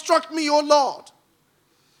 Deconstruct me, O Lord.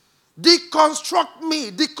 Deconstruct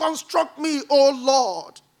me, O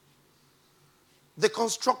Lord.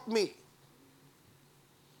 Deconstruct me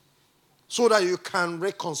so that you can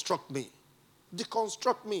reconstruct me.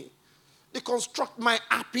 Deconstruct me. Deconstruct my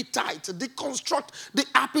appetite. Deconstruct the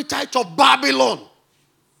appetite of Babylon.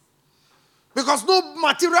 Because no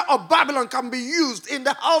material of Babylon can be used in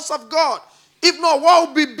the house of God. If not, what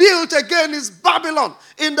will be built again is Babylon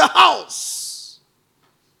in the house.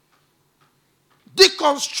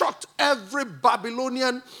 Deconstruct every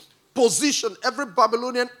Babylonian position, every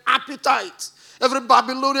Babylonian appetite, every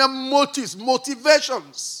Babylonian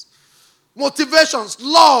motivations,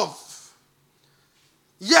 love.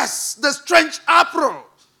 Yes, the strange apparel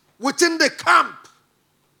within the camp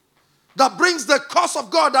that brings the curse of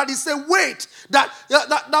God, that is a weight that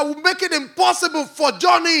will make it impossible for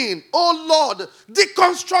journeying. Oh Lord,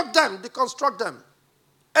 deconstruct them.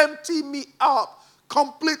 Empty me up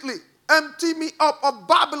completely. Empty me up of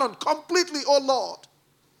Babylon completely, oh Lord.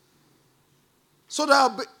 So that I'll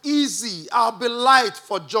be easy, I'll be light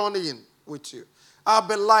for journeying with you. I'll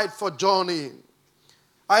be light for journeying.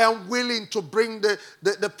 I am willing to bring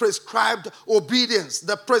the prescribed obedience.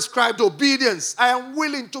 The prescribed obedience. I am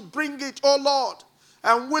willing to bring it, oh Lord.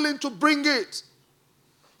 I am willing to bring it.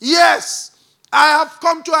 Yes, I have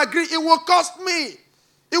come to agree. It will cost me.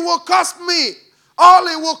 It will cost me. All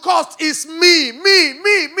it will cost is me.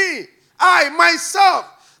 I,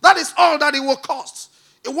 myself. That is all that it will cost.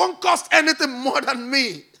 It won't cost anything more than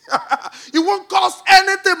me. It won't cost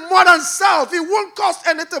anything more than self. It won't cost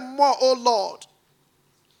anything more, oh Lord.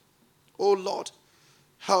 Oh Lord,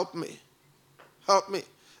 help me. Help me.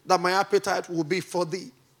 That my appetite will be for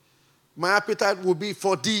thee. My appetite will be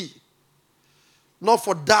for thee. Not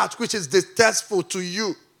for that which is distasteful to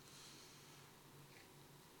you.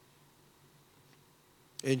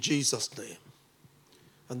 In Jesus' name.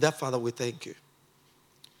 And that, Father, we thank you.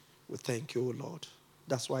 We thank you, O Lord.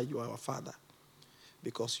 That's why you are our Father.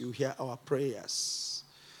 Because you hear our prayers.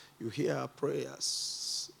 You hear our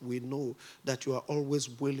prayers. We know that you are always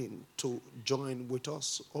willing to join with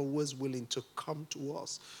us, always willing to come to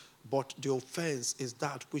us. But the offense is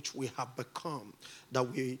that which we have become, that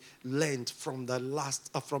we learned from the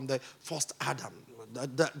first Adam,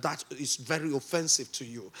 that is very offensive to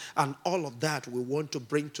you. And all of that we want to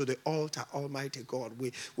bring to the altar, Almighty God.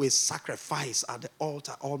 We sacrifice at the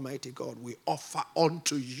altar, Almighty God. We offer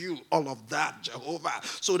unto you all of that, Jehovah,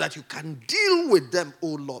 so that you can deal with them,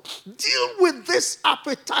 oh Lord. Deal with this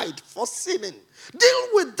appetite for sinning. Deal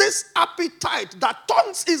with this appetite that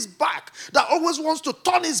turns his back, that always wants to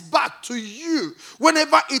turn his back to you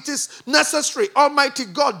whenever it is necessary, Almighty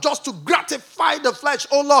God, just to gratify the flesh,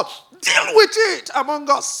 oh Lord. Deal with it among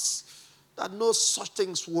us, that no such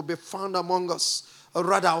things will be found among us.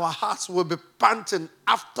 Rather, our hearts will be panting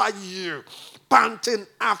after you,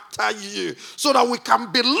 so that we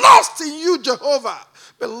can be lost in you, Jehovah,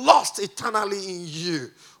 be lost eternally in you,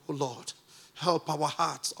 oh Lord. Help our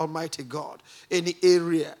hearts, Almighty God. Any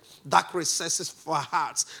area, dark recesses for our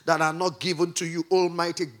hearts that are not given to you,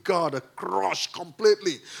 Almighty God, crush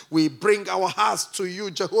completely. We bring our hearts to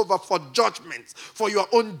you, Jehovah, for judgment, for your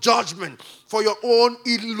own judgment, for your own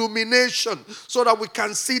illumination, so that we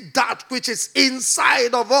can see that which is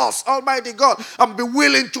inside of us, Almighty God, and be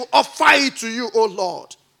willing to offer it to you, oh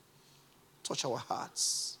Lord. Touch our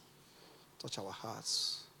hearts. Touch our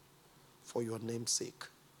hearts for your name's sake.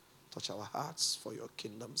 Touch our hearts for your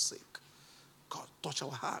kingdom's sake. God, touch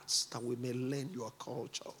our hearts that we may learn your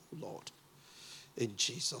culture, oh Lord. In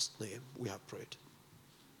Jesus' name we have prayed.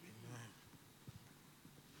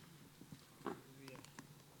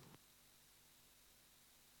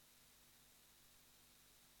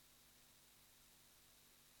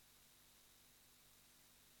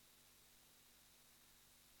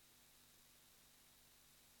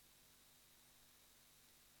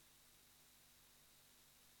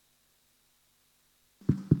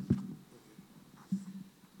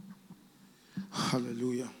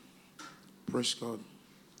 Hallelujah. Praise God.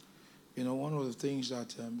 You know, one of the things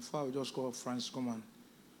that, before I just call Francis, come on,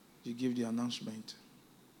 you give the announcement.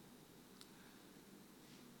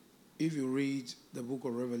 If you read the book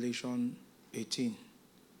of Revelation 18,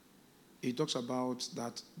 it talks about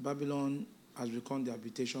that Babylon has become the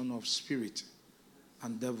habitation of spirit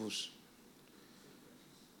and devils.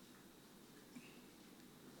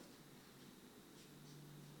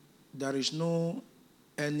 There is no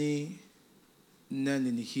any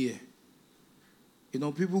learning here. You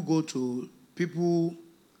know, people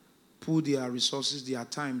put their resources, their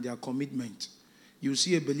time, their commitment. You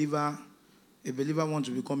see a believer wants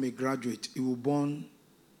to become a graduate, he will burn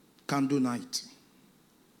candle night.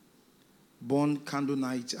 But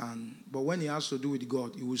when he has to do with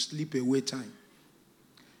God, he will sleep away time.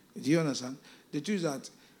 Do you understand? The truth is that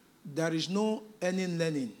there is no any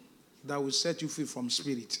learning that will set you free from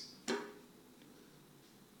spirit.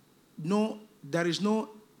 No, there is no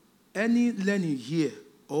any learning here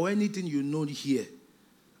or anything you know here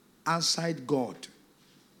outside God.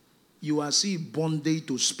 You are still bondage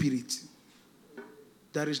to spirit.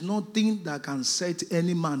 There is nothing that can set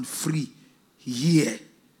any man free here.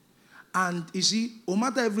 And you see, no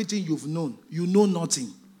matter everything you've known, you know nothing.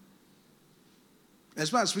 As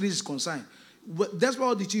far as spirit is concerned, that's why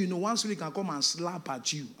all the thing you know, one spirit can come and slap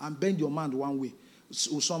at you and bend your mind one way.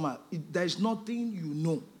 So somehow, there is nothing you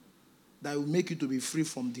know that will make you to be free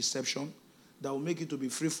from deception, that will make you to be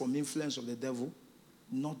free from influence of the devil.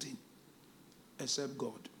 Nothing except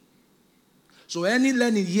God. So any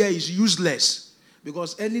learning here is useless,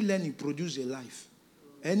 because any learning produces a life.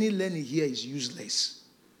 Any learning here is useless.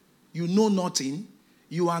 You know nothing.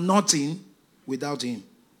 You are nothing without him.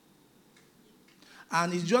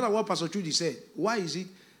 And it's just like what Pastor Trudy said. Why is it?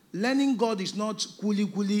 Learning God is not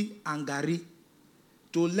kuli and gari.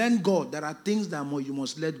 To learn God, there are things that you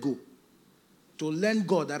must let go. To learn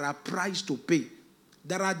God, there are price to pay.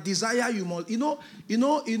 There are desire you must. You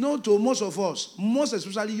know, to most of us, most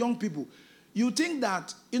especially young people, you think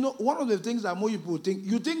that, one of the things that most people think,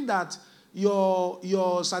 you think that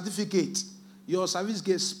your certificate,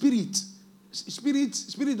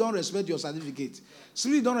 spirit don't respect your certificate.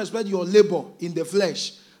 Spirit don't respect your labor in the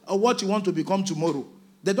flesh or what you want to become tomorrow.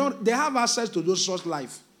 They have access to those such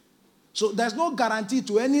life. So there's no guarantee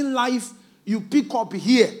to any life you pick up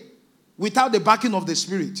here without the backing of the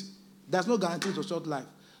Spirit. There's no guarantee to such life.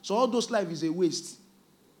 So all those life is a waste.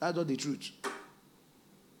 That's not the truth.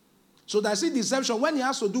 So there's a deception when it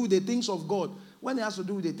has to do with the things of God. When it has to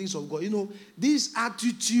do with the things of God, this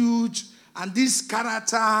attitude and this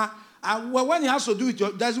character, and when it has to do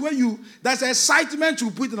with there's excitement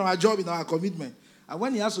to put in our job, in our commitment. And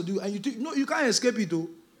when it has to do, and you think, no, you can't escape it, though.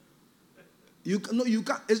 You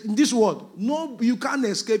can't, in this world, no, you can't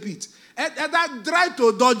escape it. And try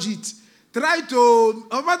to dodge it.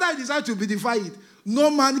 No matter you decide to beautify it, no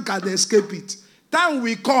man can escape it. Time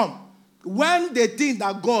will come when they think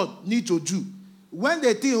that God need to do, when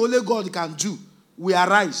they think only God can do, we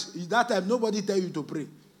arise. That time, nobody tell you to pray.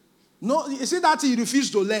 No, you see that thing you refuse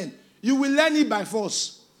to learn. You will learn it by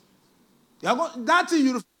force. That thing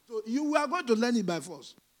you refuse to, you are going to learn it by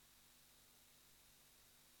force.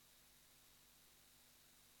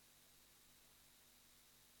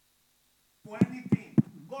 For anything,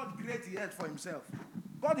 God created the earth for himself.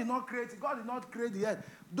 God did not create the earth.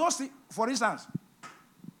 Those things, for instance,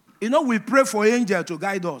 we pray for angel to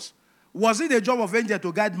guide us. Was it the job of angel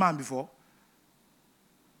to guide man before?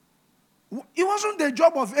 It wasn't the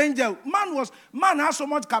job of angel. Man has so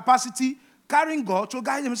much capacity carrying God to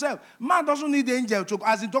guide himself. Man doesn't need the angel to,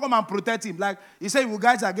 as in, to come and protect him. Like he said, he will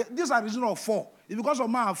guide us. These are the reasons of fall. It's because of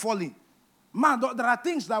man falling. There are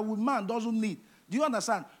things that man doesn't need. Do you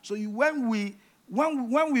understand? So when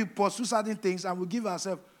we pursue certain things and we give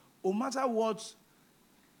ourselves, no matter what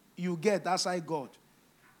you get outside God,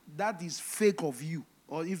 that is fake of you.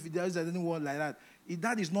 Or if there is any word like that,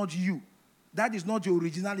 that is not you. That is not your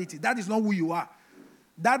originality. That is not who you are.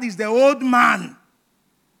 That is the old man.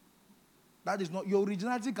 That is not your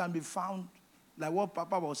originality. Can be found, like what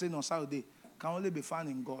Papa was saying on Saturday, can only be found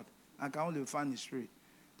in God and can only be found in Spirit.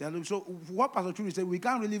 So what Pastor Churi said, we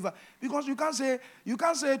can't really, because you can't say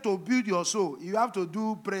to build your soul, you have to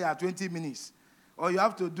do prayer 20 minutes. Or you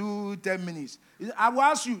have to do 10 minutes. I will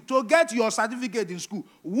ask you, to get your certificate in school,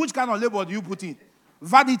 which kind of labor do you put in?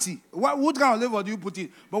 Vanity. What kind of labor do you put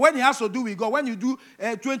in? But when it has to do with God, when you do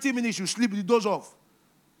 20 minutes, you sleep, you doze off.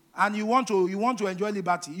 And you want to enjoy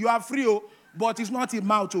liberty. You are free, but it's not in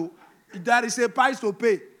mouth. There is a price to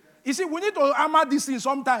pay. You see, we need to hammer these things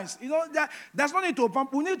sometimes. There's no need to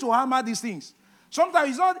pump. We need to hammer these things. Sometimes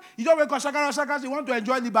it's not, you don't wake up, shakara, you want to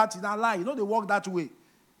enjoy liberty. Now lie. They work that way.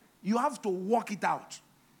 You have to work it out.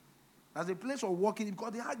 There's a place of working,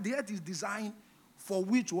 because the earth is designed for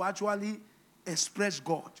we to actually express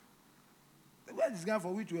God. The earth is designed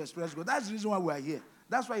for we to express God. That's the reason why we are here.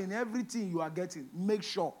 That's why in everything you are getting, make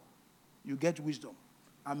sure you get wisdom.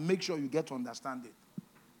 And make sure you get understanding.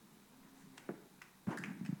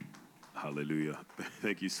 Hallelujah.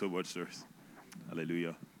 Thank you so much, sirs.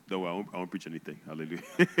 Hallelujah. No, I won't preach anything. Hallelujah.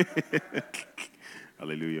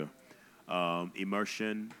 Hallelujah.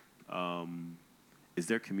 Immersion. Is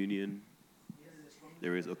there communion?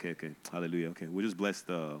 There is? Okay. Hallelujah. Okay. We'll just bless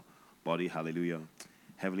the body. Hallelujah.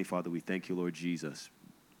 Heavenly Father, we thank you, Lord Jesus.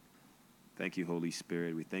 Thank you, Holy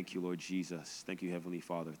Spirit. We thank you, Lord Jesus. Thank you, Heavenly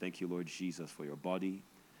Father. Thank you, Lord Jesus, for your body.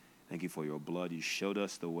 Thank you for your blood. You showed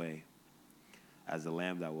us the way as the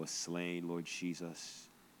lamb that was slain, Lord Jesus.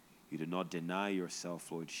 You did not deny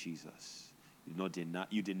yourself, Lord Jesus.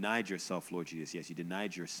 You denied yourself, Lord Jesus. Yes, you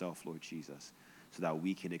denied yourself, Lord Jesus, so that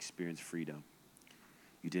we can experience freedom.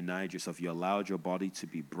 You denied yourself. You allowed your body to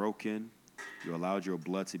be broken. You allowed your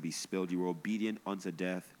blood to be spilled. You were obedient unto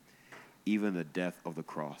death, even the death of the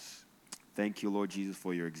cross. Thank you, Lord Jesus,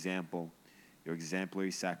 for your example, your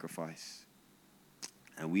exemplary sacrifice.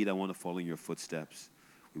 And we that want to follow in your footsteps,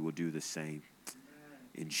 we will do the same.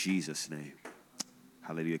 In Jesus' name.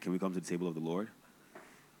 Hallelujah. Can we come to the table of the Lord?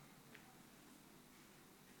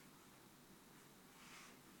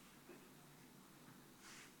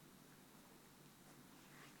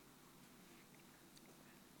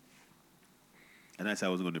 And I said I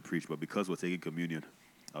wasn't going to preach, but because we're taking communion,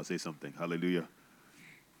 I'll say something. Hallelujah.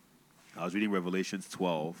 I was reading Revelations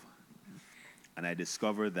 12, and I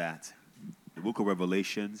discovered that the book of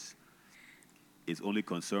Revelations is only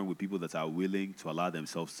concerned with people that are willing to allow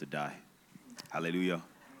themselves to die. Hallelujah.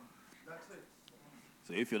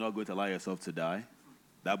 So if you're not going to allow yourself to die,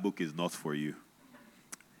 that book is not for you.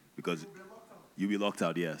 Because you'll be locked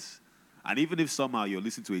out, yes. And even if somehow you're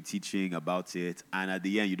listening to a teaching about it, and at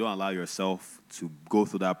the end you don't allow yourself to go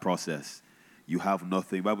through that process, you have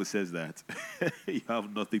nothing. The Bible says that. You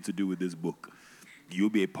have nothing to do with this book. You'll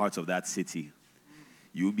be a part of that city.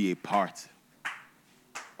 You'll be a part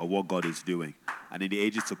of what God is doing. And in the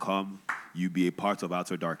ages to come, you'll be a part of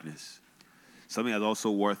outer darkness. Something that's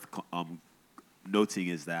also worth noting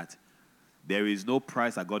is that there is no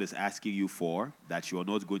price that God is asking you for that you are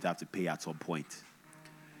not going to have to pay at some point.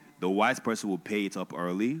 The wise person will pay it up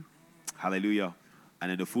early. Hallelujah.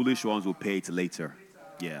 And then the foolish ones will pay it later.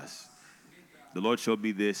 Yes. The Lord showed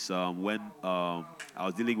me this when I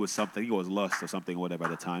was dealing with something. I think it was lust or something, whatever,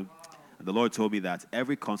 at the time. And the Lord told me that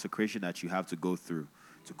every consecration that you have to go through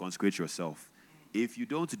to consecrate yourself, if you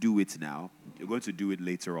don't do it now, you're going to do it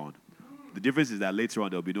later on. The difference is that later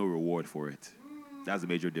on, there'll be no reward for it. That's the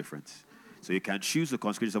major difference. So you can choose to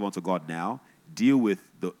consecrate yourself unto God now, deal with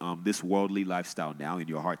this worldly lifestyle now in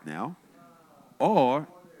your heart now, or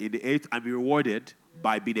in the age and be rewarded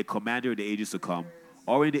by being a commander in the ages to come.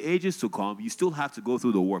 Or in the ages to come, you still have to go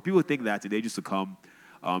through the work. People think that in the ages to come,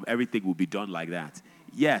 everything will be done like that.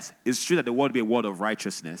 Yes, it's true that the word will be a word of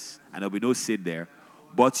righteousness, and there'll be no sin there,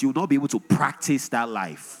 but you'll not be able to practice that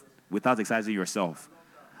life without exercising yourself.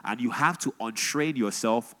 And you have to untrain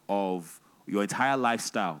yourself of your entire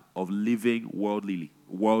lifestyle of living worldly,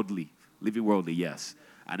 living worldly, yes.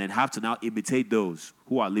 And then have to now imitate those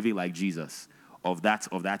who are living like Jesus of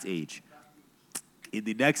that age. In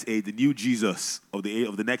the next age, the new Jesus of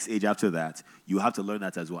the next age after that, you have to learn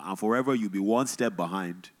that as well. And forever you'll be one step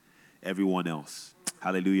behind everyone else.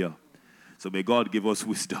 Hallelujah. So may God give us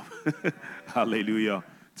wisdom. Hallelujah.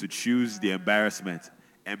 To choose the embarrassment.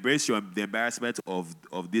 Embrace the embarrassment of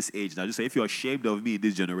this age. Now just say, if you're ashamed of me in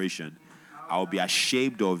this generation, I'll be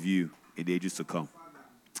ashamed of you in the ages to come.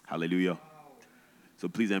 Hallelujah. So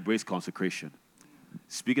please embrace consecration.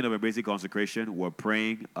 Speaking of embracing consecration, we're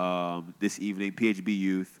praying this evening. PHB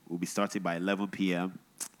Youth will be starting by 11 p.m.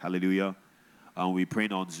 Hallelujah. We're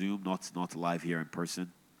praying on Zoom, not live here in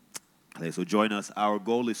person. Okay, so join us. Our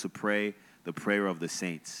goal is to pray the prayer of the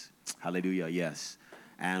saints. Hallelujah, yes.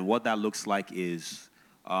 And what that looks like is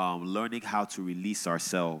learning how to release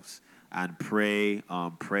ourselves and pray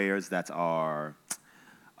prayers that are,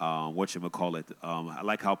 I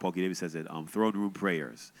like how Paul David says it, throne room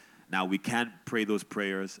prayers. Now, we can't pray those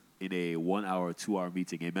prayers in a 1 hour, 2 hour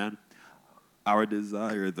meeting, amen? Our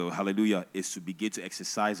desire, though, hallelujah, is to begin to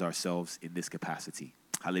exercise ourselves in this capacity.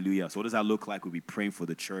 Hallelujah. So what does that look like? We'll be praying for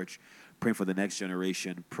the church, praying for the next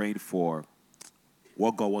generation, praying for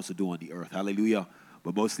what God wants to do on the earth. Hallelujah.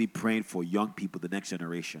 But mostly praying for young people, the next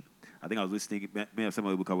generation. I think I was listening, some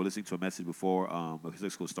of the were listening to a message before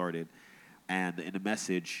Melchizedek School started. And in the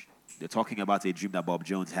message, they're talking about a dream that Bob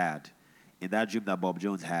Jones had. In that dream that Bob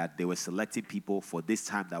Jones had, they were selecting people for this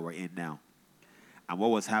time that we're in now. And what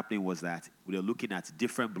was happening was that they were looking at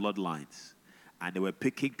different bloodlines. And they were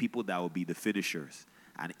picking people that would be the finishers.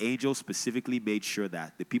 And angels specifically made sure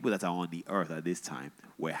that the people that are on the earth at this time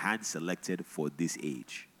were hand-selected for this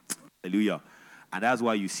age. Hallelujah. And that's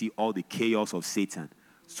why you see all the chaos of Satan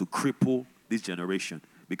to cripple this generation.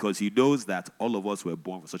 Because he knows that all of us were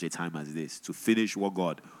born for such a time as this, to finish what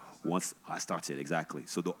God once has started. Exactly.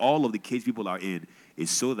 So all of the cage people are in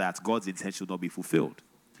is so that God's intention will not be fulfilled.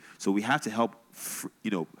 So we have to help,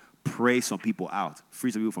 pray some people out,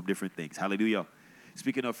 free some people from different things. Hallelujah.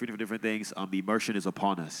 Speaking of freedom from different things, the immersion is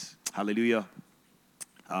upon us. Hallelujah.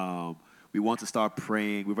 We want to start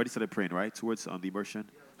praying. We've already started praying, right? Towards the immersion.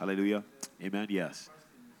 Hallelujah. Amen. Yes.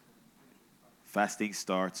 Fasting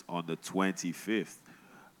starts on the 25th.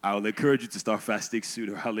 I will encourage you to start fasting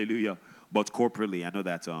sooner. Hallelujah. But corporately, I know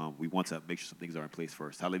that we want to make sure some things are in place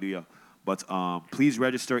first. Hallelujah. But please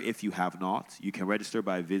register if you have not. You can register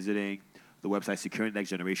by visiting the website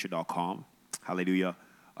securingnextgeneration.com. Hallelujah.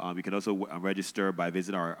 You can also register by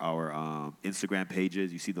visiting our Instagram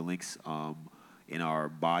pages. You see the links in our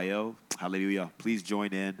bio. Hallelujah. Please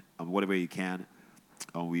join in whatever you can.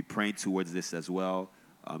 We're praying towards this as well.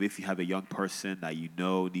 If you have a young person that you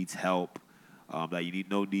know needs help, that you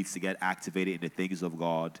needs to get activated in the things of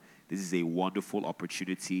God, this is a wonderful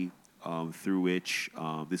opportunity through which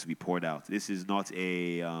this will be poured out. This is not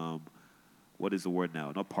a, what is the word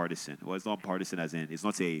now? Not partisan. Well, it's not partisan as in, it's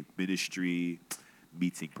not a ministry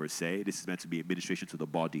meeting per se. This is meant to be administration to the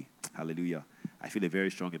body. Hallelujah. I feel a very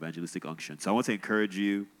strong evangelistic unction. So I want to encourage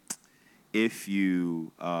you, if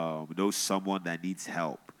you know someone that needs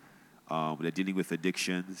help, they're dealing with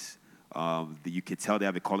addictions, you can tell they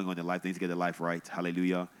have a calling on their life, they need to get their life right.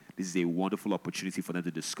 Hallelujah. This is a wonderful opportunity for them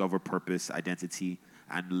to discover purpose, identity,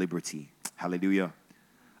 and liberty. Hallelujah.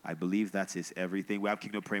 I believe that is everything. We have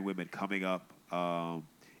Kingdom Praying Women coming up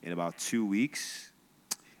in about 2 weeks.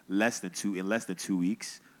 In less than 2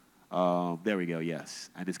 weeks. There we go, yes.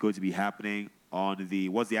 And it's going to be happening on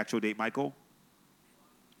what's the actual date, Michael?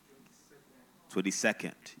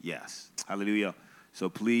 22nd, yes. Hallelujah. So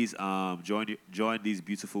please join these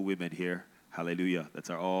beautiful women here. Hallelujah. That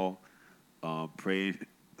are all praying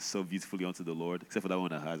so beautifully unto the Lord, except for that one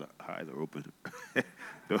that her eyes are open.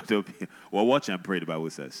 Well, watch and pray, the Bible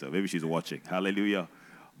says. So maybe she's watching. Hallelujah.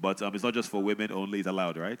 But it's not just for women only. It's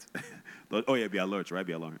allowed, right? Oh, yeah, be alert, right?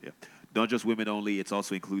 Be alert, yeah. Not just women only. It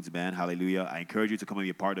also includes men. Hallelujah. I encourage you to come and be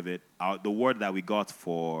a part of it. The word that we got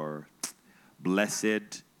for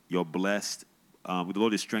blessed, you're blessed. The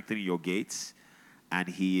Lord is strengthening your gates, and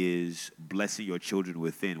he is blessing your children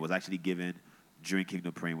within, was actually given during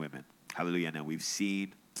Kingdom Praying Women. Hallelujah. And we've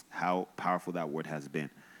seen how powerful that word has been.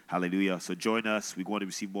 Hallelujah. So join us. We want to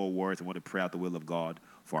receive more words and want to pray out the will of God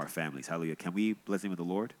for our families. Hallelujah. Can we bless the name of the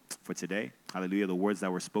Lord for today? Hallelujah. The words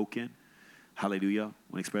that were spoken. Hallelujah.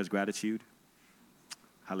 We express gratitude.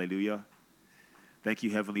 Hallelujah. Thank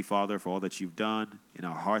you, Heavenly Father, for all that you've done in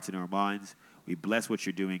our hearts and our minds. We bless what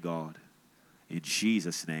you're doing, God. In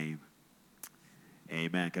Jesus' name,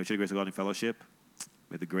 amen. Can we share the grace of God in fellowship?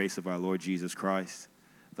 May the grace of our Lord Jesus Christ,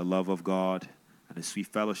 the love of God, and the sweet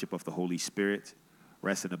fellowship of the Holy Spirit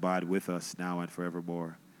rest and abide with us now and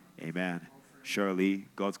forevermore. Amen. Surely,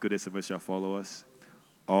 God's goodness and mercy shall follow us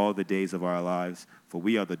all the days of our lives, for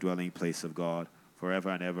we are the dwelling place of God forever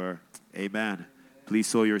and ever. Amen. Please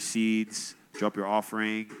sow your seeds, drop your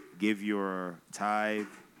offering, give your tithe.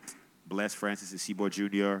 Bless Francis and Seaboard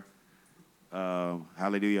Jr.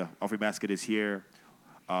 Hallelujah. Offering basket is here.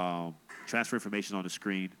 Transfer information on the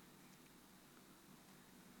screen.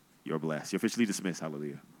 You're blessed. You're officially dismissed.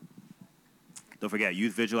 Hallelujah. Don't forget,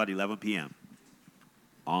 Youth Vigil at 11 p.m.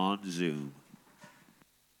 on Zoom.